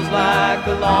feels like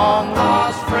a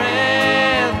long-lost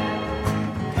friend.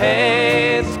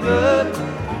 Hey, it's good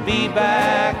to be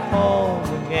back home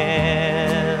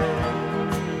again.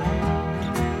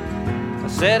 I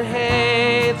said,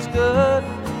 hey, it's good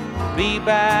to be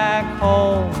back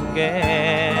home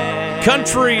again.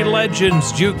 Country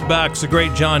Legends Jukebox, the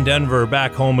great John Denver,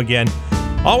 back home again.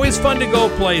 Always fun to go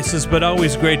places, but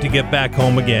always great to get back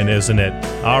home again, isn't it?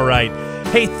 All right.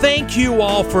 Hey, thank you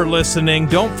all for listening.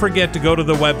 Don't forget to go to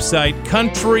the website,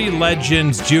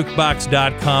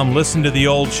 countrylegendsjukebox.com. Listen to the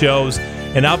old shows,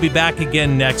 and I'll be back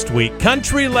again next week.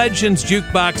 Country Legends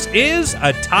Jukebox is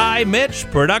a Ty Mitch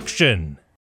production.